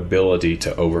my ability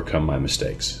to overcome my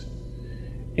mistakes.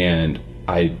 And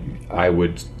I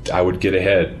would get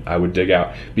ahead. I would dig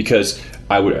out because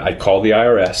I'd call the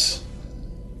IRS,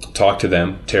 talk to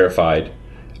them, terrified.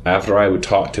 After I would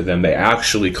talk to them, they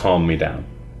actually calmed me down.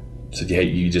 Said, hey,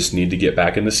 you just need to get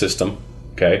back in the system.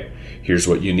 Okay, here's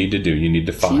what you need to do. You need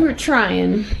to file. So you were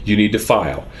trying. You need to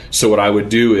file. So what I would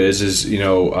do is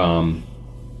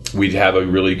we'd have a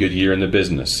really good year in the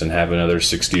business and have another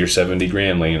 60 or 70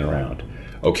 grand laying around.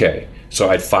 Okay,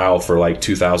 so I'd file for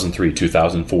 2003,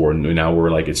 2004, and now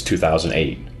we're it's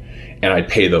 2008, and I'd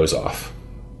pay those off.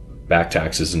 Back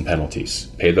taxes and penalties.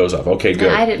 Pay those off. Okay,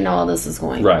 good. I didn't know all this was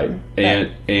going on. Right.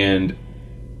 And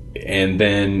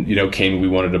then, we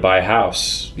wanted to buy a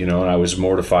house, and I was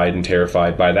mortified and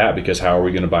terrified by that because how are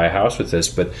we going to buy a house with this?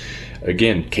 But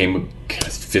again, came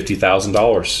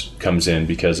 $50,000 comes in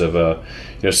because of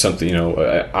something,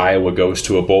 Iowa goes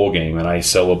to a bowl game and I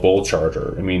sell a bowl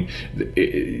charger.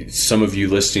 Some of you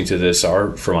listening to this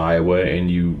are from Iowa and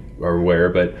you are aware,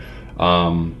 but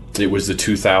it was the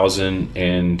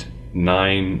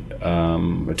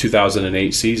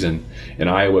 2008 season, and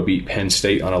Iowa beat Penn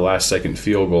State on a last-second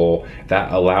field goal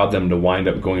that allowed them to wind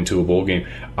up going to a bowl game.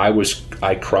 I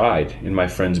cried in my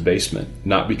friend's basement,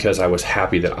 not because I was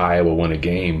happy that Iowa won a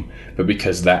game, but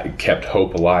because that kept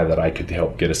hope alive that I could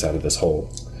help get us out of this hole.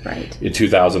 Right. In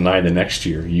 2009, the next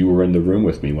year, you were in the room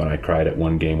with me when I cried at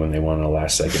one game when they won on the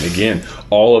last second. Again,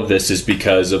 all of this is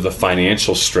because of the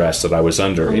financial stress that I was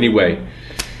under. Mm-hmm. Anyway.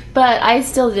 But I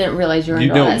still didn't realize you were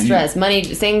under all that stress. Money,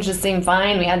 things just seemed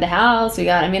fine. We had the house.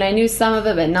 I knew some of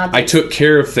it, but not. I took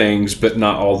care of things, but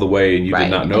not all the way, and you did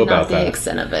not know about that. Not the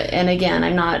extent of it. And again,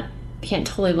 can't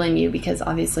totally blame you because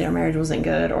obviously our marriage wasn't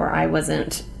good, or I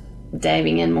wasn't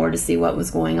diving in more to see what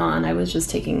was going on. I was just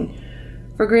taking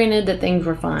for granted that things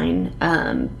were fine.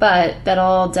 But that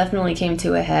all definitely came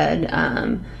to a head.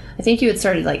 I think you had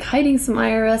started hiding some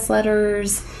IRS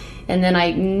letters. And then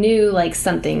I knew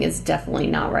something is definitely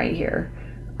not right here.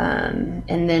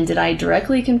 And then did I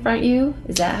directly confront you?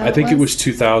 Is that how I think it was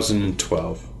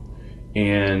 2012.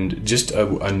 And just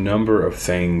a number of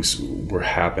things were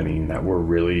happening that were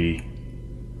really...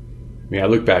 I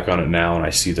look back on it now and I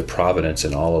see the providence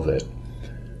in all of it.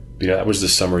 That was the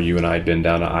summer you and I had been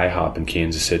down to IHOP in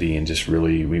Kansas City, and just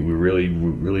really, we really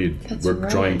were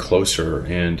drawing closer.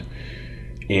 And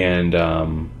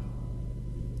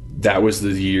that was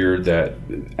the year that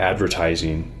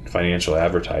financial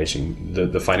advertising,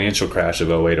 the financial crash of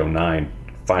 08-09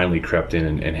 finally crept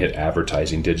in and hit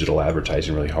digital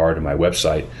advertising really hard. And my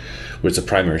website was the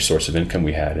primary source of income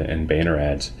we had, and banner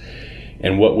ads.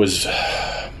 And what was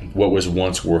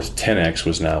once worth 10x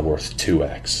was now worth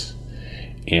 2x.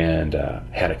 And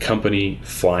had a company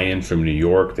fly in from New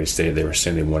York. They were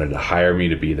saying they wanted to hire me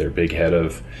to be their big head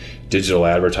of digital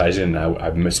advertising. And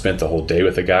I spent the whole day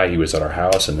with the guy. He was at our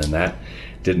house, and then that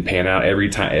didn't pan out. Every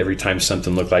time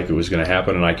something looked like it was going to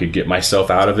happen, and I could get myself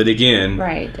out of it again,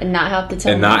 right, and not have to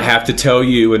tell have to tell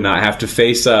you, and not have to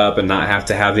face up, and not have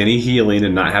to have any healing,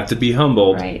 and not have to be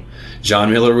humbled. Right.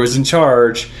 John Miller was in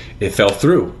charge. It fell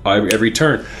through every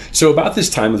turn. So about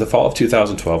this time of the fall of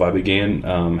 2012, I began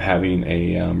having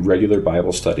a regular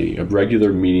Bible study, a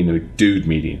regular meeting, a dude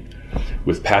meeting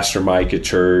with Pastor Mike at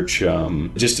church,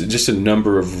 just a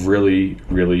number of really,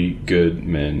 really good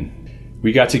men.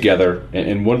 We got together,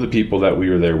 and one of the people that we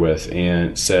were there with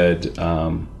and said,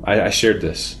 I shared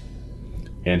this.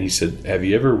 And he said, have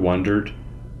you ever wondered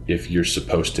if you're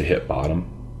supposed to hit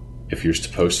bottom? If you're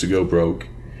supposed to go broke?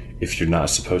 If you're not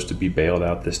supposed to be bailed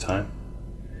out this time?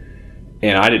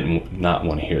 And I did not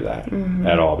want to hear that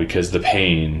at all, because the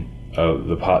pain of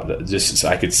the pot,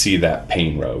 I could see that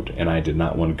pain road, and I did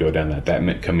not want to go down that. That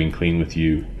meant coming clean with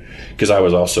you, because I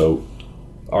was also,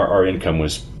 our income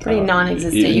was pretty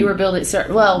non-existent. You were building,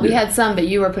 we had some, but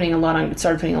you were started putting a lot on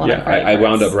credit cards. I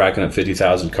wound up racking up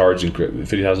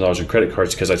 $50,000 in credit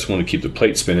cards, because I just wanted to keep the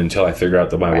plate spinning until I figure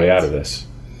out my way out of this,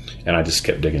 and I just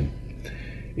kept digging.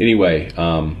 Anyway,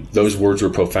 those words were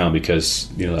profound, because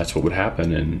that's what would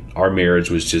happen, and our marriage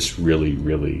was just really,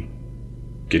 really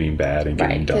getting bad and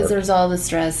getting dark. Because there's all the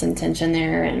stress and tension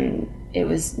there, and it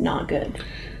was not good.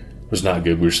 It was not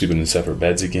good. We were sleeping in separate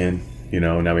beds again.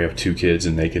 Now we have 2 kids,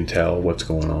 and they can tell what's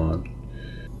going on.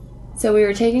 So we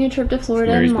were taking a trip to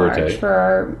Florida Mary's in March birthday. for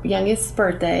our youngest's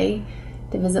birthday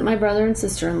to visit my brother and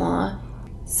sister-in-law.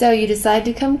 So you decide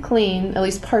to come clean, at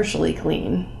least partially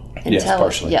clean.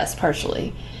 Partially. Yes,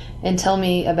 partially. And tell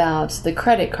me about the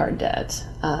credit card debt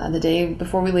the day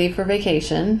before we leave for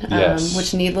vacation,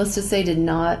 which, needless to say, did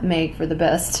not make for the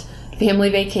best family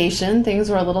vacation.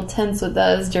 Things were a little tense with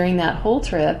us during that whole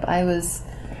trip. I was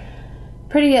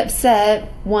pretty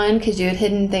upset, 1, because you had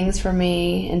hidden things from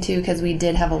me, and 2, because we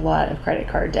did have a lot of credit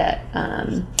card debt.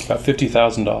 About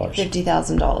 $50,000.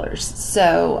 $50,000.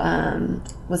 So,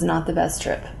 was not the best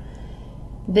trip.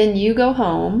 Then you go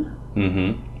home.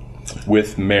 Mm-hmm.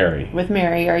 With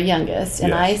Mary, our youngest,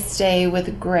 and I stay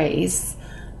with Grace,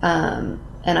 and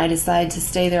I decide to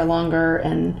stay there longer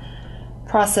and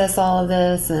process all of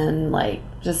this, and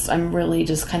I'm really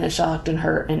just kind of shocked and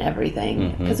hurt and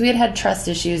everything, because we had trust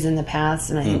issues in the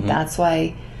past, and I think that's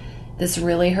why this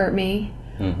really hurt me.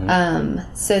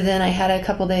 So then I had a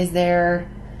couple days there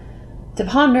to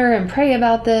ponder and pray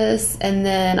about this, and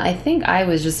then I think I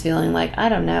was just feeling like, I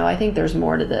don't know, I think there's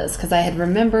more to this, because I had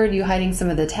remembered you hiding some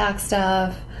of the tax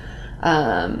stuff,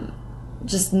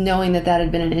 just knowing that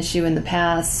had been an issue in the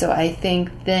past. So I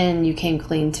think then you came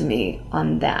clean to me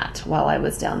on that while I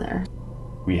was down there.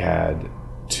 We had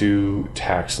 2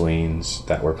 tax liens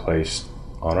that were placed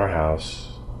on our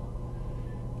house,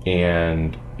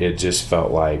 and it just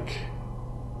felt like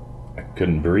I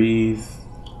couldn't breathe.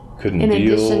 In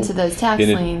addition to those tax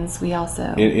liens, we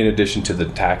also... In addition to the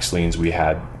tax liens, we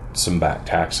had some back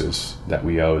taxes that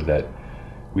we owed that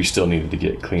we still needed to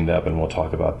get cleaned up, and we'll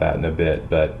talk about that in a bit.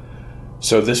 But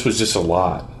so this was just a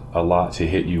lot to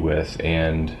hit you with,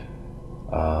 and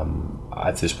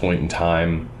at this point in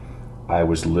time, I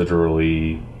was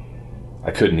literally... I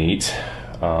couldn't eat.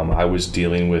 I was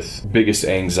dealing with biggest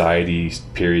anxiety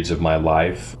periods of my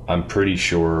life. I'm pretty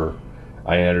sure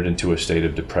I entered into a state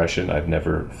of depression. I've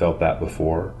never felt that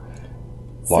before.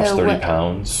 Lost 30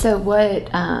 pounds. So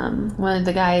what, one of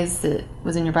the guys that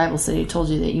was in your Bible study told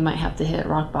you that you might have to hit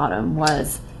rock bottom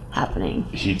was happening.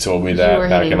 He told me that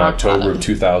back in October of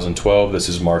 2012. This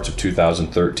is March of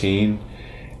 2013.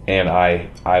 And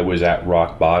I was at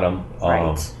rock bottom.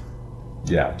 Right.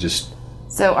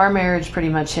 So our marriage pretty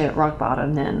much hit rock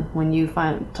bottom then. When you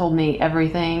told me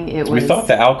everything, it was... We thought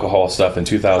the alcohol stuff in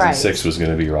 2006 was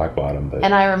going to be rock bottom. But...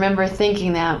 And I remember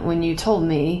thinking that when you told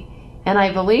me, and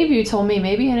I believe you told me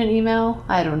maybe in an email,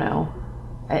 I don't know.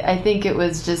 I think it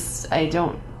was just, I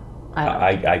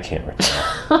can't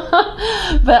recall.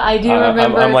 But I do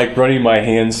remember. I'm like running my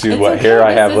hands through what hair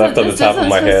I have left on the top of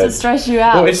my head. To stress you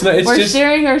out. No, it's not. We're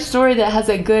sharing our story that has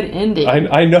a good ending.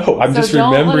 I know. I'm just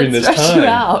remembering this time. Stress you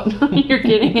out. You're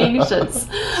getting anxious.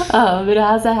 It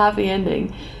has a happy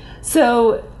ending.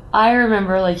 So I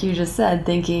remember, like you just said,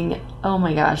 thinking, oh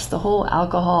my gosh, the whole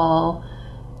alcohol,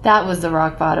 that was the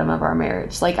rock bottom of our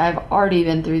marriage. Like, I've already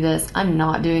been through this. I'm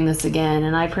not doing this again.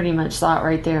 And I pretty much thought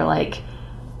right there, like,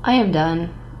 I am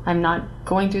done. I'm not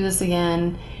going through this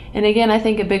again. And again, I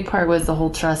think a big part was the whole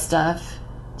trust stuff.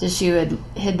 Just you had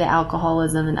hid the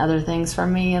alcoholism and other things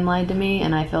from me and lied to me.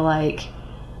 And I feel like,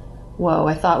 whoa,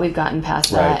 I thought we've gotten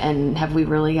past that. And have we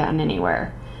really gotten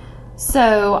anywhere?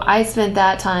 So I spent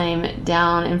that time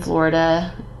down in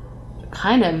Florida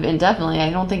kind of indefinitely. I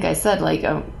don't think I said, like,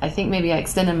 I think maybe I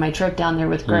extended my trip down there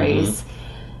with Grace.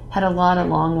 Had a lot of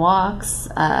long walks,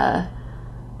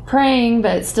 praying,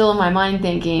 but still in my mind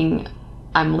thinking,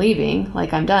 I'm leaving,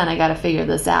 like, I'm done, I got to figure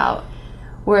this out.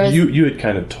 Whereas you had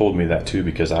kind of told me that too,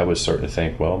 because I was starting to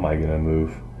think, well, am I going to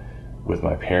move with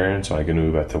my parents? Am I going to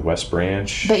move at the West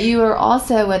Branch? But you were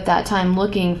also at that time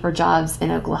looking for jobs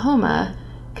in Oklahoma,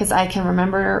 because I can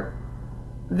remember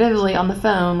vividly on the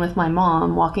phone with my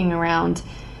mom walking around,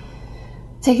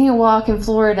 taking a walk in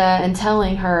Florida and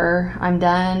telling her, I'm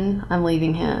done, I'm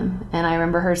leaving him. And I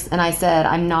remember her, and I said,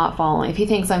 I'm not following. If he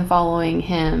thinks I'm following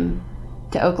him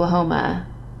to Oklahoma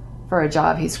for a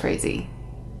job, he's crazy.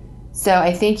 So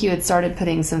I think you had started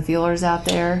putting some feelers out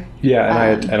there.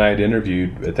 Yeah, and I had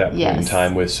interviewed at that point in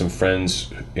time with some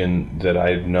friends that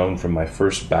I had known from my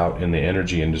first bout in the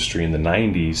energy industry in the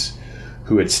 90s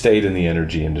who had stayed in the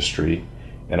energy industry.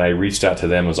 And I reached out to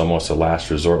them as almost a last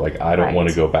resort, like, I don't want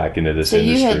to go back into this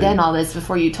industry. So you had done all this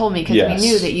before you told me, because we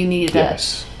knew that you needed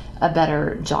a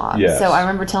better job. Yes. So I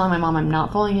remember telling my mom, I'm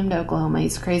not following him to Oklahoma.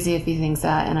 He's crazy if he thinks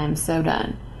that, and I'm so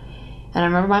done. And I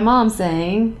remember my mom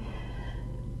saying,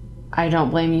 I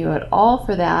don't blame you at all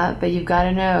for that, but you've got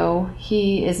to know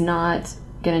he is not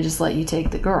going to just let you take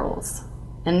the girls.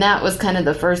 And that was kind of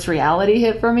the first reality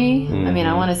hit for me. I mean,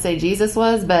 I want to say Jesus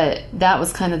was, but that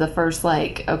was kind of the first,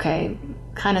 like, okay,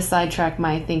 kind of sidetracked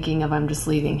my thinking of I'm just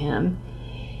leaving him.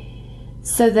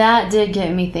 So that did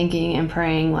get me thinking and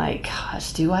praying, like,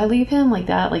 gosh, do I leave him like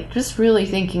that? Like, just really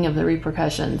thinking of the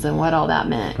repercussions and what all that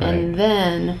meant. Right. And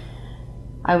then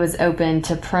I was open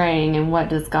to praying and what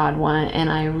does God want? And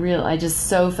I just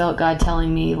so felt God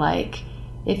telling me, like,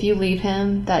 if you leave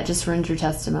him, that just ruins your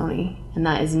testimony. And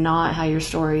that is not how your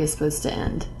story is supposed to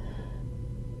end.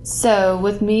 So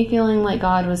with me feeling like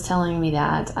God was telling me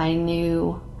that, I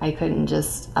knew I couldn't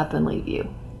just up and leave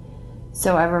you.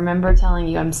 So I remember telling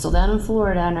you, I'm still down in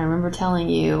Florida, and I remember telling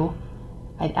you,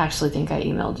 I actually think I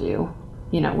emailed you.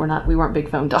 You know, we weren't big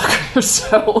phone talkers,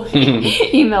 so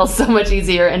email's so much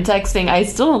easier, and texting I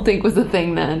still don't think was a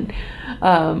thing then,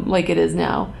 like it is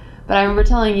now. But I remember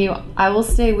telling you, I will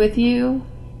stay with you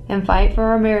and fight for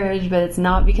our marriage, but it's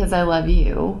not because I love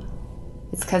you.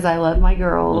 It's because I love my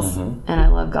girls and I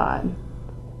love God.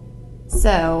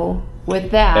 So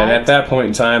with that, and at that point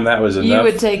in time, that was enough. You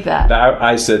would take that.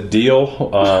 I said, deal.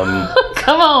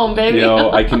 Come on, baby. You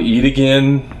know, I can eat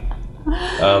again.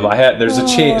 There's a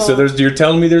chance. So you're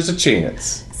telling me there's a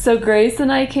chance. So Grace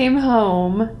and I came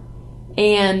home,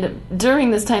 and during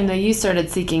this time, though, you started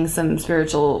seeking some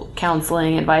spiritual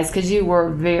counseling advice because you were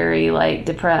very, like,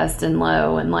 depressed and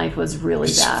low, and life was really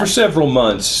bad. For several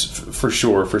months, for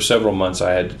sure. For several months,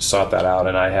 I had sought that out,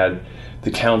 and I had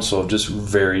the counsel of just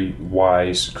very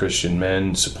wise Christian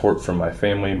men, support from my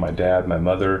family, my dad, my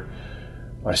mother,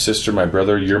 my sister, my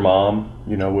brother, your mom,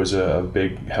 was a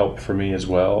big help for me as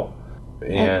well.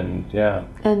 And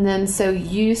then so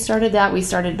you started that. We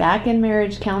started back in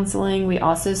marriage counseling. We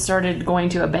also started going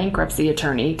to a bankruptcy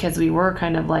attorney because we were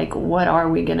kind of like, what are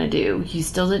we going to do? You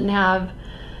still didn't have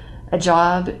a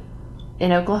job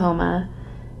in Oklahoma.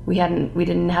 We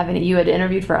didn't have any. You had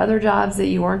interviewed for other jobs that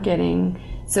you weren't getting.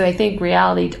 So I think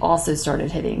reality also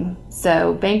started hitting.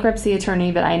 So bankruptcy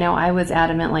attorney, but I know I was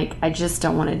adamant, like, I just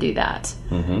don't want to do that.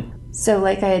 So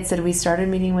like I had said, we started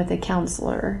meeting with a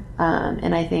counselor.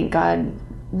 And I think God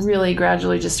really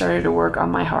gradually just started to work on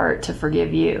my heart to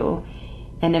forgive you.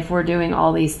 And if we're doing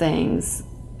all these things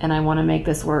and I want to make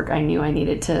this work, I knew I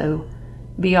needed to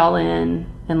be all in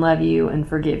and love you and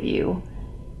forgive you.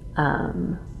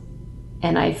 And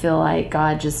I feel like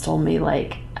God just told me,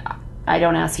 like, I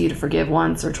don't ask you to forgive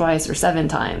once or twice or 7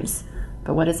 times.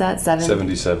 But what is that?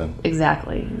 77.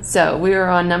 Exactly. So we were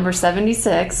on number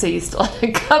 76, so you still had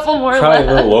a couple more left. Probably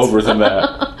a little over than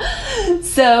that.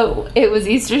 So it was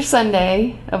Easter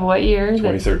Sunday of what year?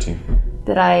 2013.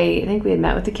 that I think we had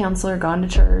met with the counselor, gone to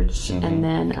church, and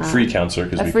then free counselor,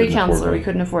 because a free counselor. We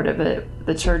couldn't afford it, but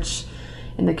the church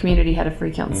in the community had a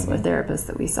free counselor therapist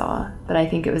that we saw. But I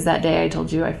think it was that day I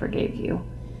told you I forgave you.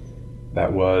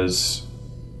 That was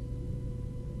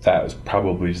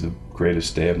probably the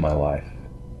greatest day of my life.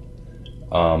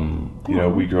 You know,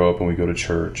 we grow up and we go to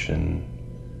church and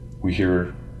we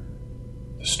hear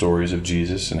the stories of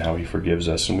Jesus and how he forgives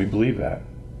us, and we believe that.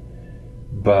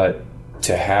 But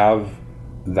to have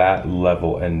that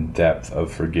level and depth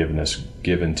of forgiveness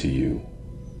given to you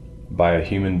by a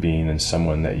human being and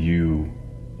someone that you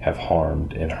have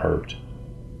harmed and hurt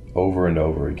over and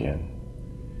over again,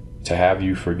 to have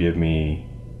you forgive me,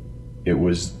 it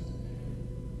was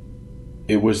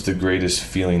the greatest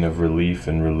feeling of relief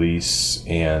and release,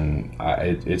 and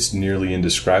it's nearly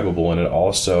indescribable. And it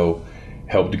also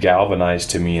helped galvanize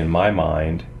to me in my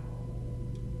mind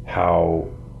how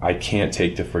I can't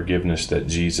take the forgiveness that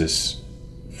Jesus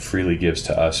freely gives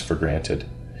to us for granted.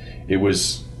 It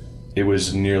was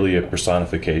nearly a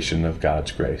personification of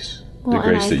God's grace, the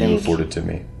grace that you afforded to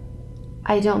me.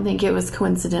 I don't think it was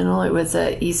coincidental. It was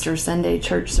a Easter Sunday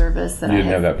church service that you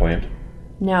didn't have that planned.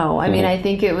 No, I mean, I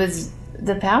think it was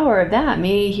the power of that,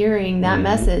 me hearing that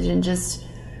message and just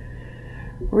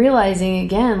realizing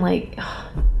again, like,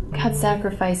 God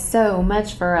sacrificed so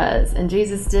much for us, and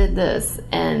Jesus did this,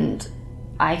 and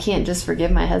I can't just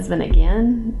forgive my husband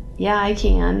again. Yeah, I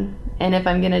can. And if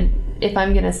I'm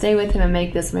gonna stay with him and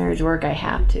make this marriage work, I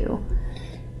have to.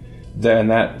 Then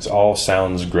that all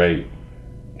sounds great,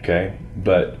 okay?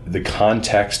 But the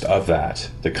context of that,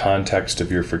 the context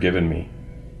of your forgiving me,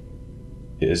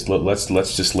 is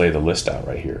let's just lay the list out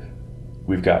right here.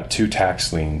 We've got 2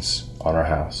 tax liens on our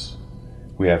house.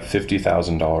 We have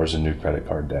 $50,000 in new credit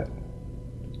card debt,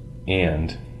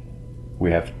 and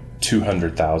we have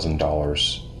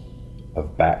 $200,000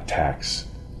 of back tax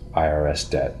IRS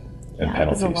debt and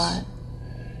penalties. That's a lot.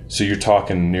 So you're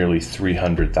talking nearly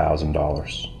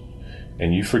 $300,000,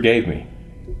 and you forgave me,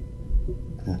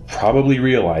 probably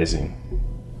realizing,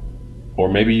 or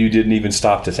maybe you didn't even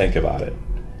stop to think about it,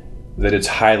 that it's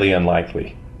highly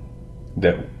unlikely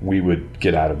that we would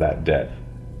get out of that debt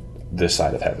this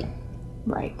side of heaven.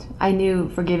 Right. I knew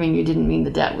forgiving you didn't mean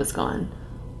the debt was gone.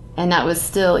 And that was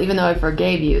still, even though I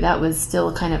forgave you, that was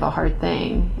still kind of a hard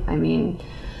thing. I mean,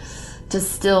 to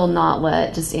still not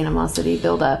let just animosity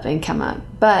build up and come up.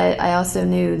 But I also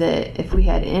knew that if we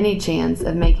had any chance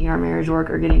of making our marriage work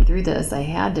or getting through this, I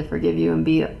had to forgive you and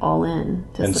be all in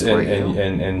to support you.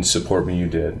 And support me, you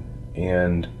did.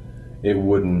 And it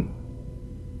wouldn't,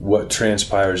 what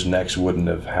transpires next wouldn't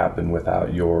have happened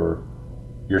without your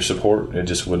support. It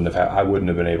just wouldn't have I wouldn't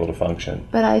have been able to function.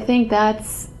 But I think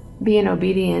that's being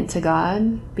obedient to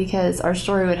God, because our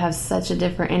story would have such a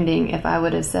different ending if I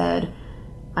would have said,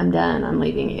 I'm done, I'm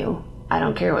leaving you. I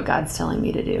don't care what God's telling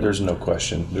me to do. There's no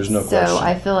question. So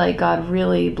I feel like God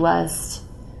really blessed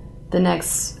the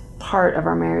next part of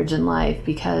our marriage and life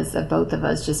because of both of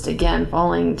us just, again,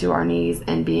 falling to our knees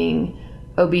and being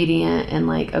obedient and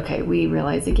like, okay, we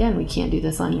realize again, we can't do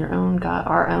this on your own, God,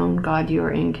 our own. God, you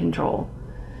are in control.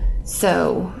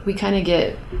 So we kind of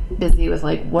get busy with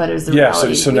like, what is the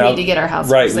reality? So we now, need to get our house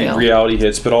right, for sale. Reality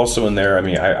hits, but also in there, I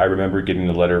mean, I remember getting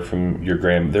the letter from your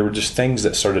grandma. There were just things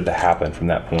that started to happen from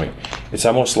that point. It's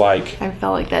almost like I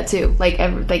felt like that too. Like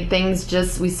things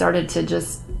just, we started to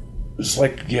just. It's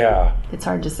like, yeah. It's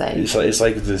hard to say. It's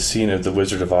like the scene of The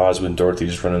Wizard of Oz when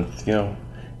Dorothy's running,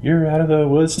 you're out of the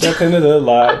woods, step into the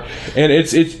light. And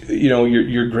it's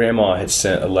your grandma had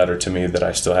sent a letter to me that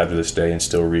I still have to this day and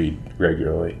still read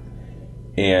regularly.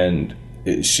 And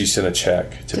she sent a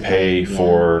check to pay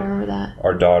for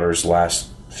our daughter's last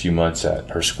few months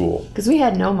at her school. Because we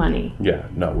had no money. Yeah,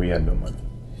 no, we had no money.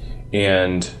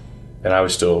 And I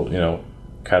was still,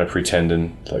 kind of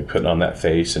pretending, like putting on that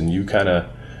face. And you kind of,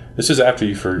 this is after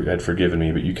you had forgiven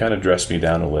me, but you kind of dressed me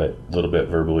down a little bit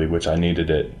verbally, which I needed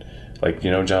it. Like,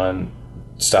 John,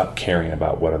 stop caring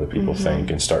about what other people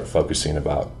think and start focusing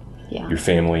about your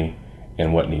family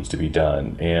and what needs to be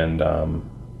done. And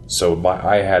so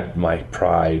I had my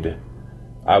pride.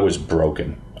 I was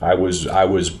broken. I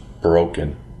was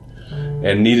broken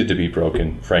and needed to be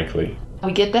broken, frankly.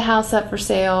 We get the house up for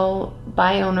sale,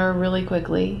 buy owner really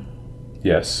quickly.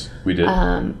 Yes, we did.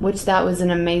 Which that was an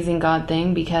amazing God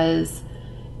thing because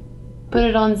put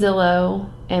it on Zillow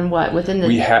and within the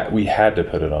we had to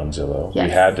put it on Zillow.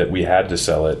 Yes. We had to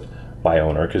sell it by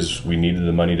owner because we needed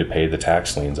the money to pay the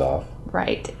tax liens off.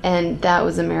 Right, and that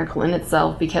was a miracle in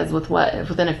itself because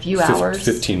within a few hours,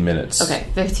 15 minutes. Okay,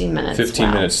 15 minutes.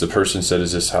 15 minutes. The person said,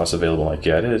 "Is this house available?" I'm like,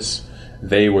 yeah, it is.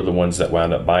 They were the ones that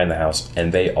wound up buying the house,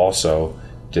 and they also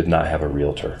did not have a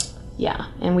realtor. Yeah,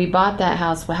 and we bought that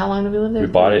house. Well, how long did we live there? We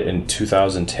bought it in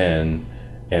 2010,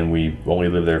 and we only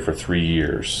lived there for 3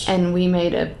 years. And we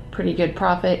made a pretty good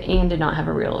profit and did not have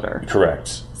a realtor.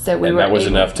 Correct. So that was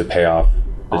enough to pay off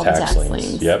the tax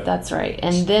liens. Yep. That's right.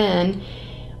 And then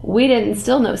we didn't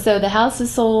still know. So the house is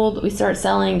sold. We start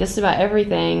selling just about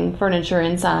everything, furniture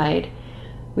inside.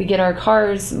 We get our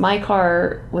cars. My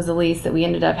car was a lease that we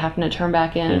ended up having to turn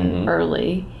back in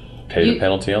early. Paid a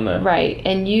penalty on that. Right.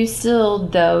 And you still,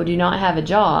 though, do not have a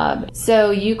job.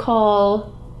 So you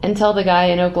call and tell the guy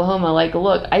in Oklahoma, like,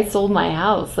 look, I sold my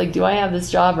house. Like, do I have this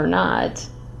job or not?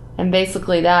 And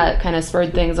basically that kind of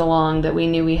spurred things along that we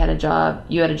knew we had a job.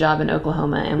 You had a job in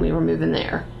Oklahoma and we were moving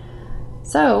there.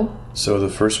 So the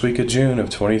first week of June of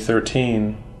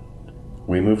 2013,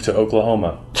 we moved to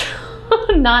Oklahoma.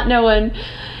 Not knowing.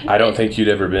 I don't think you'd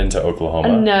ever been to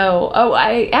Oklahoma. No. Oh,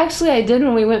 I did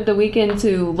when we went the weekend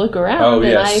to look around. Oh,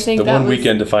 yes. And I think the one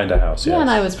weekend to find a house, yes. Yeah, and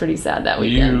I was pretty sad that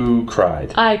weekend. You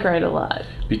cried. I cried a lot.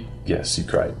 Yes, you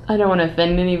cried. I don't want to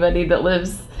offend anybody that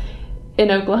lives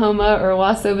in Oklahoma or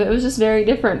Owasso, but it was just very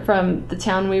different from the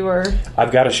town we were.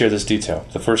 I've got to share this detail.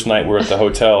 The first night we're at the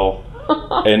hotel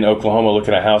in Oklahoma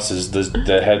looking at houses,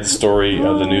 the head story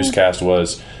of the newscast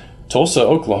was Tulsa,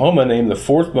 Oklahoma, named the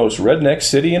 4th most redneck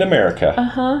city in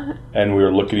America. And we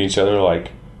were looking at each other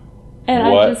like,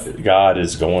 what God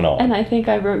is going on? And I think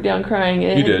I broke down crying.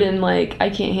 It had been like, I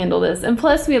can't handle this. And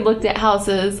plus we had looked at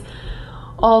houses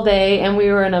all day and we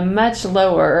were in a much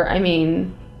lower,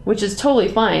 which is totally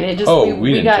fine. It just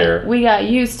we didn't care. We got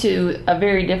used to a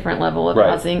very different level of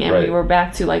housing, and we were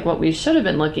back to like what we should have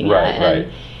been looking at,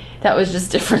 and that was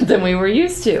just different than we were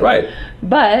used to. Right.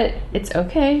 But it's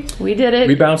okay. We did it.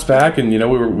 We bounced back, and we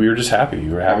were just happy.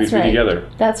 We were happy to be together.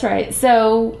 That's right.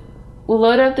 So we'll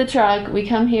load up the truck. We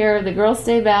come here. The girls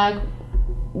stay back.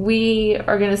 We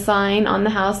are going to sign on the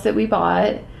house that we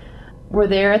bought. We're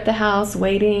there at the house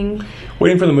waiting for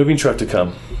the moving truck to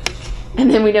come. And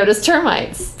then we noticed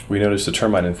termites. We noticed a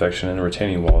termite infection in the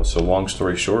retaining wall. So long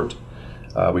story short,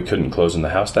 we couldn't close in the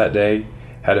house that day.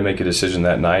 Had to make a decision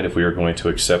that night if we were going to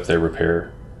accept their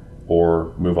repair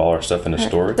or move all our stuff into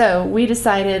storage. So we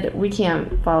decided we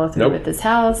can't follow through with this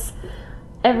house.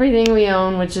 Everything we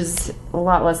own, which is a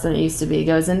lot less than it used to be,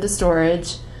 goes into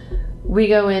storage. We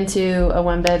go into a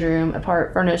one-bedroom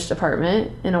furnished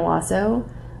apartment in Owasso,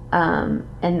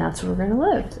 and that's where we're going to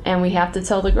live. And we have to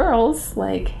tell the girls,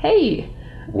 like, hey,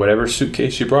 whatever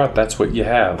suitcase you brought, that's what you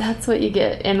have. That's what you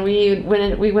get. And we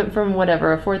went from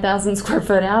a 4,000 square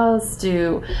foot house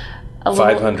to a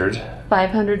 500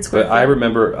 square foot. But I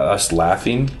remember us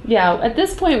laughing. Yeah, at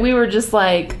this point we were just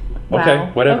like, wow,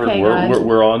 okay, whatever. Okay,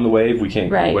 we're on the wave. We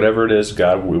can't. Right. Whatever it is,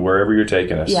 God, wherever you're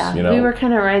taking us. Yeah, we were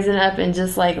kind of rising up and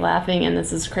just like laughing, and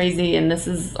this is crazy, and this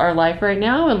is our life right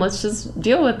now, and let's just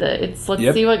deal with it.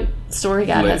 Let's see what story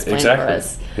God has planned for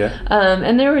us. Yeah.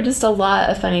 And there were just a lot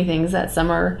of funny things that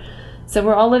summer. So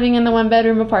we're all living in the one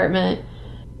bedroom apartment.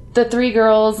 The three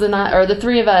girls the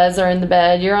three of us are in the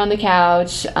bed. You're on the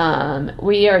couch.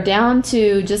 We are down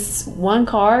to just one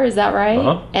car. Is that right?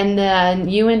 Uh-huh. And then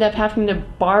you end up having to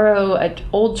borrow an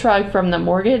old truck from the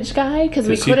mortgage guy because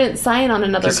we couldn't sign on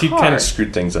another car. Because he kind of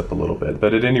screwed things up a little bit.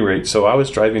 But at any rate, so I was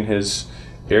driving his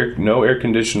no air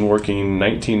conditioned working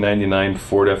 1999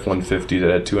 Ford F-150 that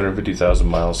had 250,000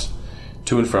 miles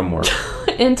to and from work.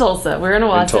 In Tulsa. We're in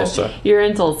Owasso. In Tulsa. You're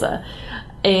in Tulsa.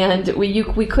 And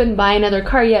we couldn't buy another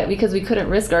car yet because we couldn't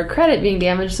risk our credit being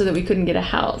damaged so that we couldn't get a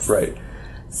house. Right.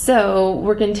 So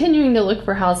we're continuing to look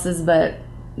for houses, but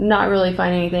not really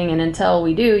find anything. And until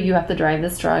we do, you have to drive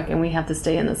this truck and we have to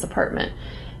stay in this apartment.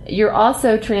 You're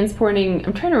also transporting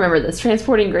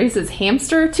Grace's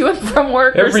hamster to and from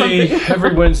work or something.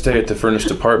 Every Wednesday at the furnished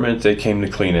apartment, they came to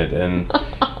clean it. And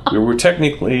we were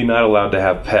technically not allowed to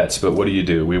have pets, but what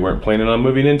do? We weren't planning on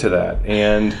moving into that.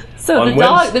 And so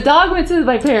the dog went to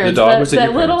my parents. The dog was at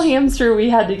your parents. That little hamster we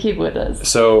had to keep with us.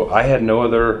 So I had no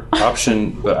other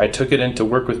option, but I took it into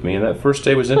work with me. And that first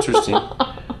day was interesting.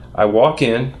 I walk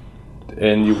in,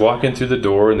 and you walk in through the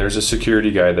door, and there's a security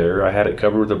guy there. I had it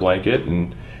covered with a blanket,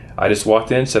 and I just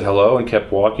walked in, said hello, and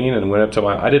kept walking, and went up to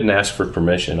I didn't ask for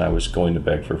permission. I was going to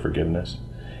beg for forgiveness.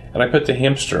 And I put the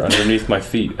hamster underneath my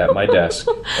feet at my desk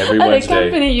every Wednesday. At a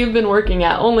company you've been working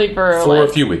at only for a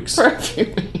few weeks. For a few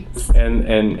weeks.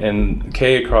 And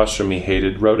Kay across from me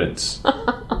hated rodents.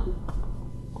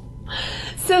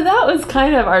 So that was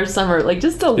kind of our summer. Like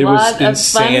just a lot of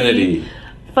insanity.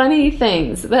 Funny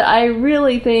things. But I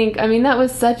really think, that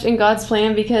was such in God's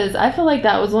plan because I feel like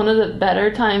that was one of the better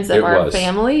times of our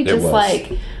family. Just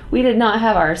like we did not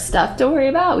have our stuff to worry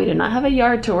about. We did not have a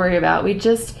yard to worry about.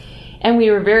 And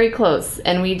we were very close,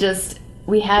 and we just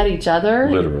we had each other.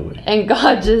 Literally. And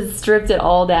God just stripped it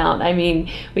all down. I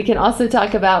mean, we can also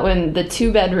talk about when the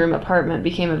 2-bedroom apartment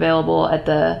became available at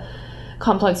the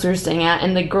complex we were staying at,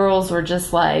 and the girls were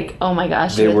just like, oh my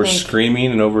gosh. They were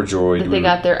screaming and overjoyed. That they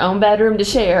got their own bedroom to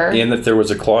share. And that there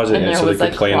was a closet in it so they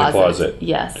could play in the closet.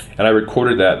 Yes. And I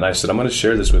recorded that and I said, I'm going to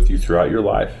share this with you throughout your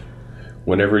life.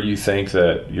 Whenever you think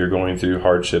that you're going through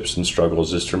hardships and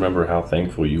struggles, just remember how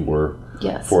thankful you were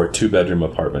for a 2-bedroom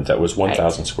apartment that was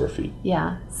 1,000 square feet.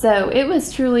 Yeah. So it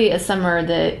was truly a summer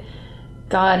that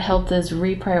God helped us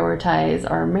reprioritize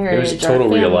our marriage, it was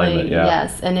total our family. realignment, yeah.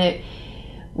 Yes. And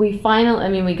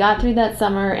we got through that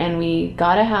summer and we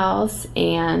got a house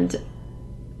and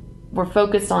we're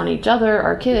focused on each other,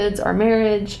 our kids, our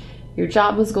marriage. Your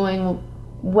job was going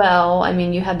well. I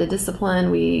mean, you had the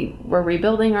discipline. We were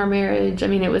rebuilding our marriage. I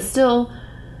mean, it was still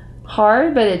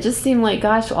hard, but it just seemed like,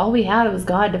 gosh, all we had was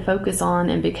God to focus on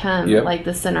and become like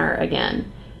the center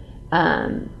again.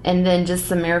 And then just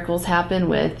some miracles happened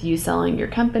with you selling your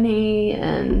company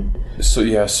and... sold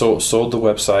the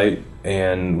website,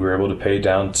 and we were able to pay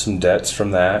down some debts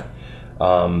from that.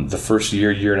 The first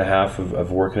year and a half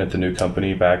of working at the new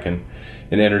company back in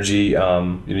energy,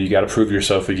 you got to prove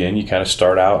yourself again. You kind of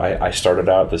start out. I started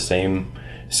out at the same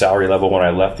salary level when I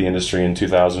left the industry in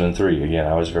 2003. Again,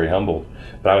 I was very humbled,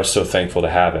 but I was so thankful to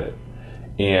have it.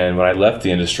 And when I left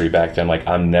the industry back then, like,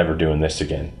 I'm never doing this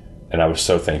again. And I was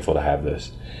so thankful to have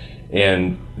this.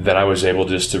 And then I was able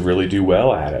just to really do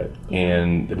well at it.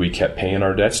 And we kept paying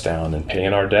our debts down.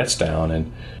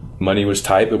 And money was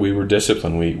tight, but we were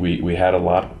disciplined. We had a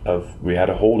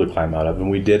hole to climb out of, and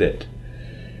we did it.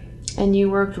 And you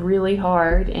worked really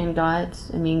hard, and God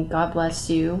blessed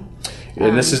you.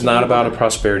 And this is not about a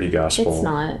prosperity gospel. It's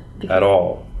not. At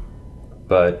all.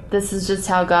 But this is just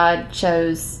how God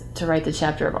chose to write the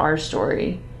chapter of our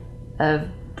story of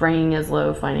bringing us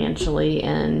low financially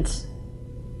and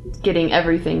getting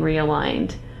everything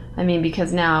realigned. I mean,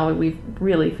 because now we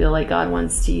really feel like God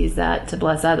wants to use that to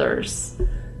bless others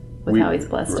with how He's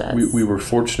blessed us. We were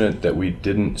fortunate that we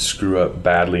didn't screw up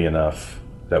badly enough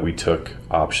that we took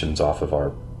options off of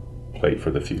our plate for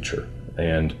the future.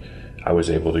 And I was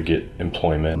able to get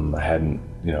employment.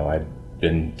 I'd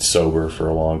been sober for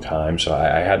a long time, so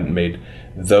I hadn't made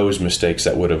those mistakes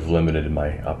that would have limited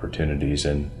my opportunities.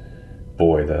 And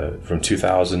boy, from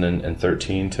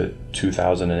 2013 to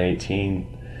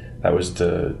 2018,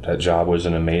 that job was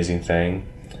an amazing thing.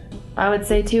 I would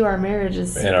say too, our marriage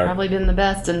has probably been the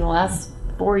best in the last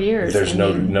 4 years. There's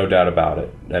no doubt about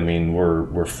it. I mean,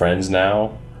 we're friends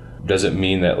now. Doesn't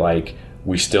mean that like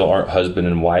we still aren't husband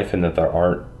and wife, and that there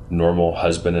aren't normal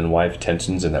husband and wife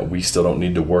tensions, and that we still don't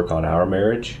need to work on our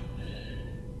marriage.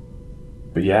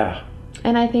 But yeah.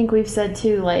 And I think we've said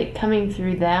too, like, coming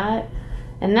through that.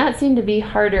 And that seemed to be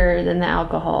harder than the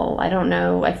alcohol. I don't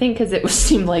know. I think because it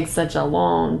seemed like such a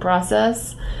long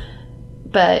process.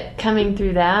 But coming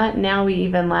through that, now we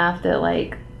even laughed at,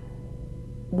 like,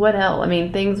 what else? I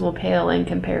mean, things will pale in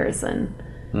comparison.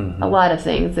 Mm-hmm. A lot of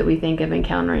things that we think of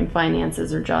encountering,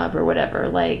 finances or job or whatever.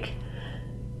 Like,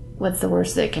 what's the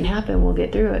worst that can happen? We'll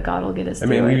get through it. God will get us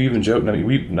through it. We even joke.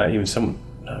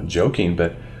 Not joking,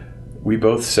 but we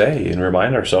both say and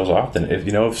remind ourselves often,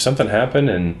 if something happened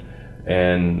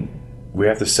and we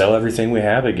have to sell everything we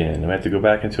have again, and we have to go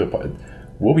back into it,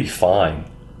 we'll be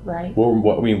fine. Right.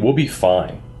 We'll be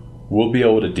fine. We'll be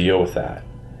able to deal with that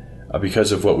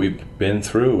because of what we've been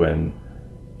through. And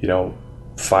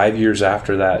 5 years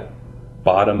after that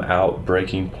bottom out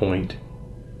breaking point,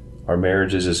 our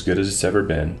marriage is as good as it's ever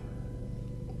been.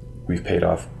 We've paid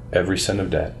off every cent of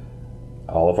debt,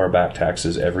 all of our back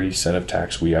taxes, every cent of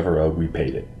tax we ever owed, we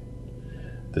paid it.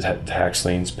 The tax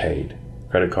liens paid.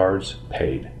 Credit cards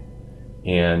paid.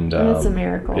 And it's a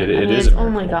miracle. It's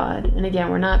only God. And again,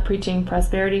 we're not preaching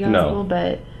prosperity gospel,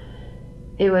 but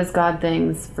it was God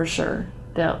things for sure.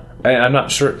 I'm not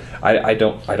sure. I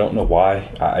don't know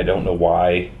why. I don't know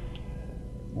why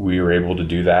we were able to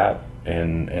do that,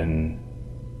 and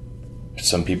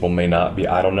some people may not be.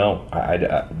 I don't know.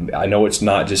 I know it's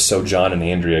not just so John and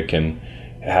Andrea can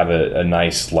have a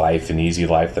nice life, an easy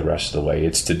life the rest of the way.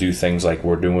 It's to do things like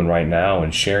we're doing right now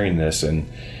and sharing this, and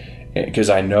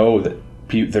because I know that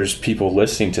there's people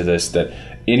listening to this that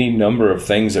any number of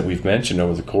things that we've mentioned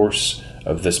over the course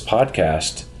of this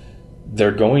podcast,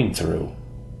 they're going through.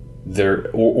 They're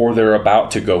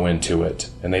about to go into it,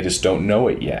 and they just don't know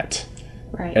it yet.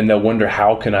 Right. And they'll wonder,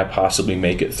 how can I possibly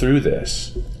make it through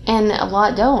this? And a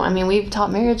lot don't. I mean, we've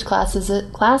taught marriage classes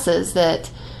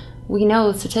that we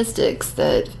know statistics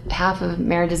that half of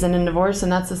marriages end in divorce,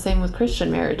 and that's the same with Christian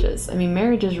marriages. I mean,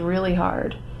 marriage is really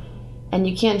hard. And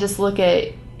you can't just look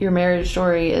at your marriage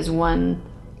story as one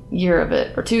year of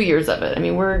it or 2 years of it. I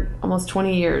mean, we're almost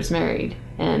 20 years married,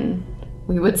 and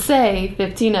we would say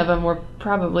 15 of them were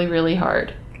probably really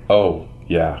hard. Oh,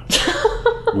 yeah.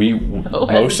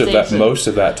 Most of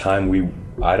that time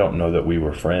I don't know that we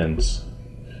were friends.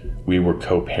 We were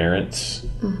co-parents.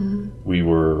 Mm-hmm. We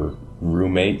were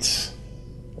roommates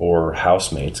or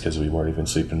housemates, because we weren't even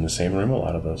sleeping in the same room a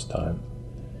lot of those times.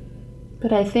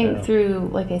 But I think through,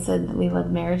 like I said, we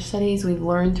love marriage studies. We've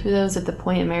learned through those that the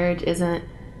point of marriage isn't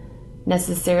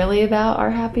necessarily about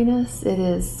our happiness. It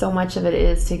is, so much of it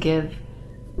is to give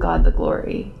God the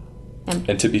glory.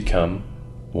 And to become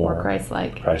more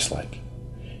Christ-like. Christ-like.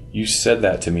 You said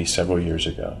that to me several years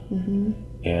ago. Mm-hmm.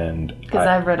 And because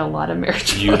I've read a lot of marriage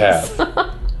books. You have.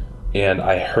 And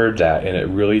I heard that, and it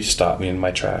really stopped me in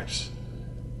my tracks.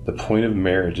 The point of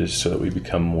marriage is so that we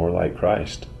become more like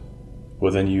Christ.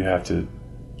 Well, then you have to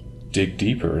dig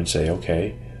deeper and say,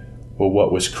 okay, well,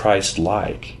 what was Christ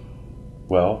like?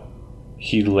 Well,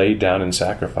 he laid down and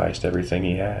sacrificed everything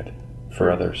he had for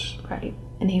others. Right.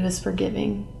 And he was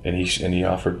forgiving. And he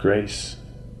offered grace.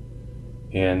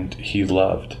 And he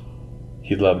loved.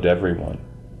 He loved everyone.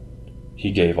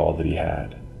 He gave all that he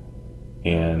had.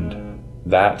 And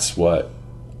that's what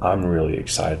I'm really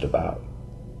excited about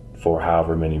for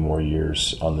however many more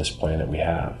years on this planet we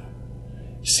have.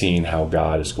 Seeing how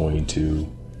God is going to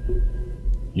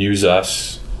use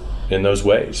us in those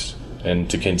ways and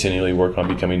to continually work on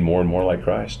becoming more and more like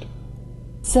Christ.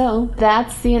 So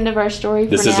that's the end of our story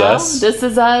for now. This is us. This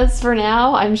is us for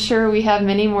now. I'm sure we have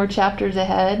many more chapters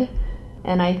ahead.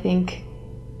 And I think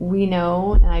we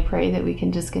know, and I pray that we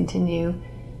can just continue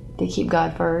to keep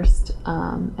God first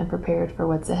and prepared for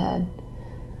what's ahead.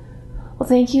 Well,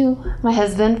 thank you, my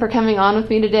husband, for coming on with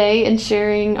me today and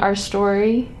sharing our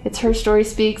story. It's Her Story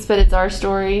Speaks, but it's our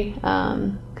story,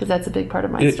 because that's a big part of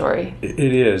my story.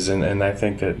 It is, and I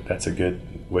think that that's a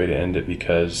good way to end it,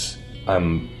 because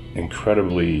I'm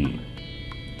incredibly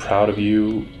proud of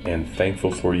you and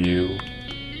thankful for you.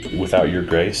 Without your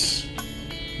grace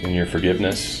and your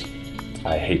forgiveness,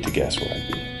 I hate to guess where I'd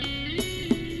be.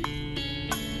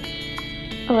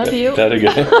 I love you. That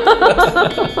again.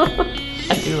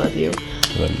 I do love you.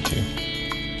 I love you too.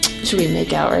 Should we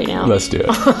make out right now? Let's do it.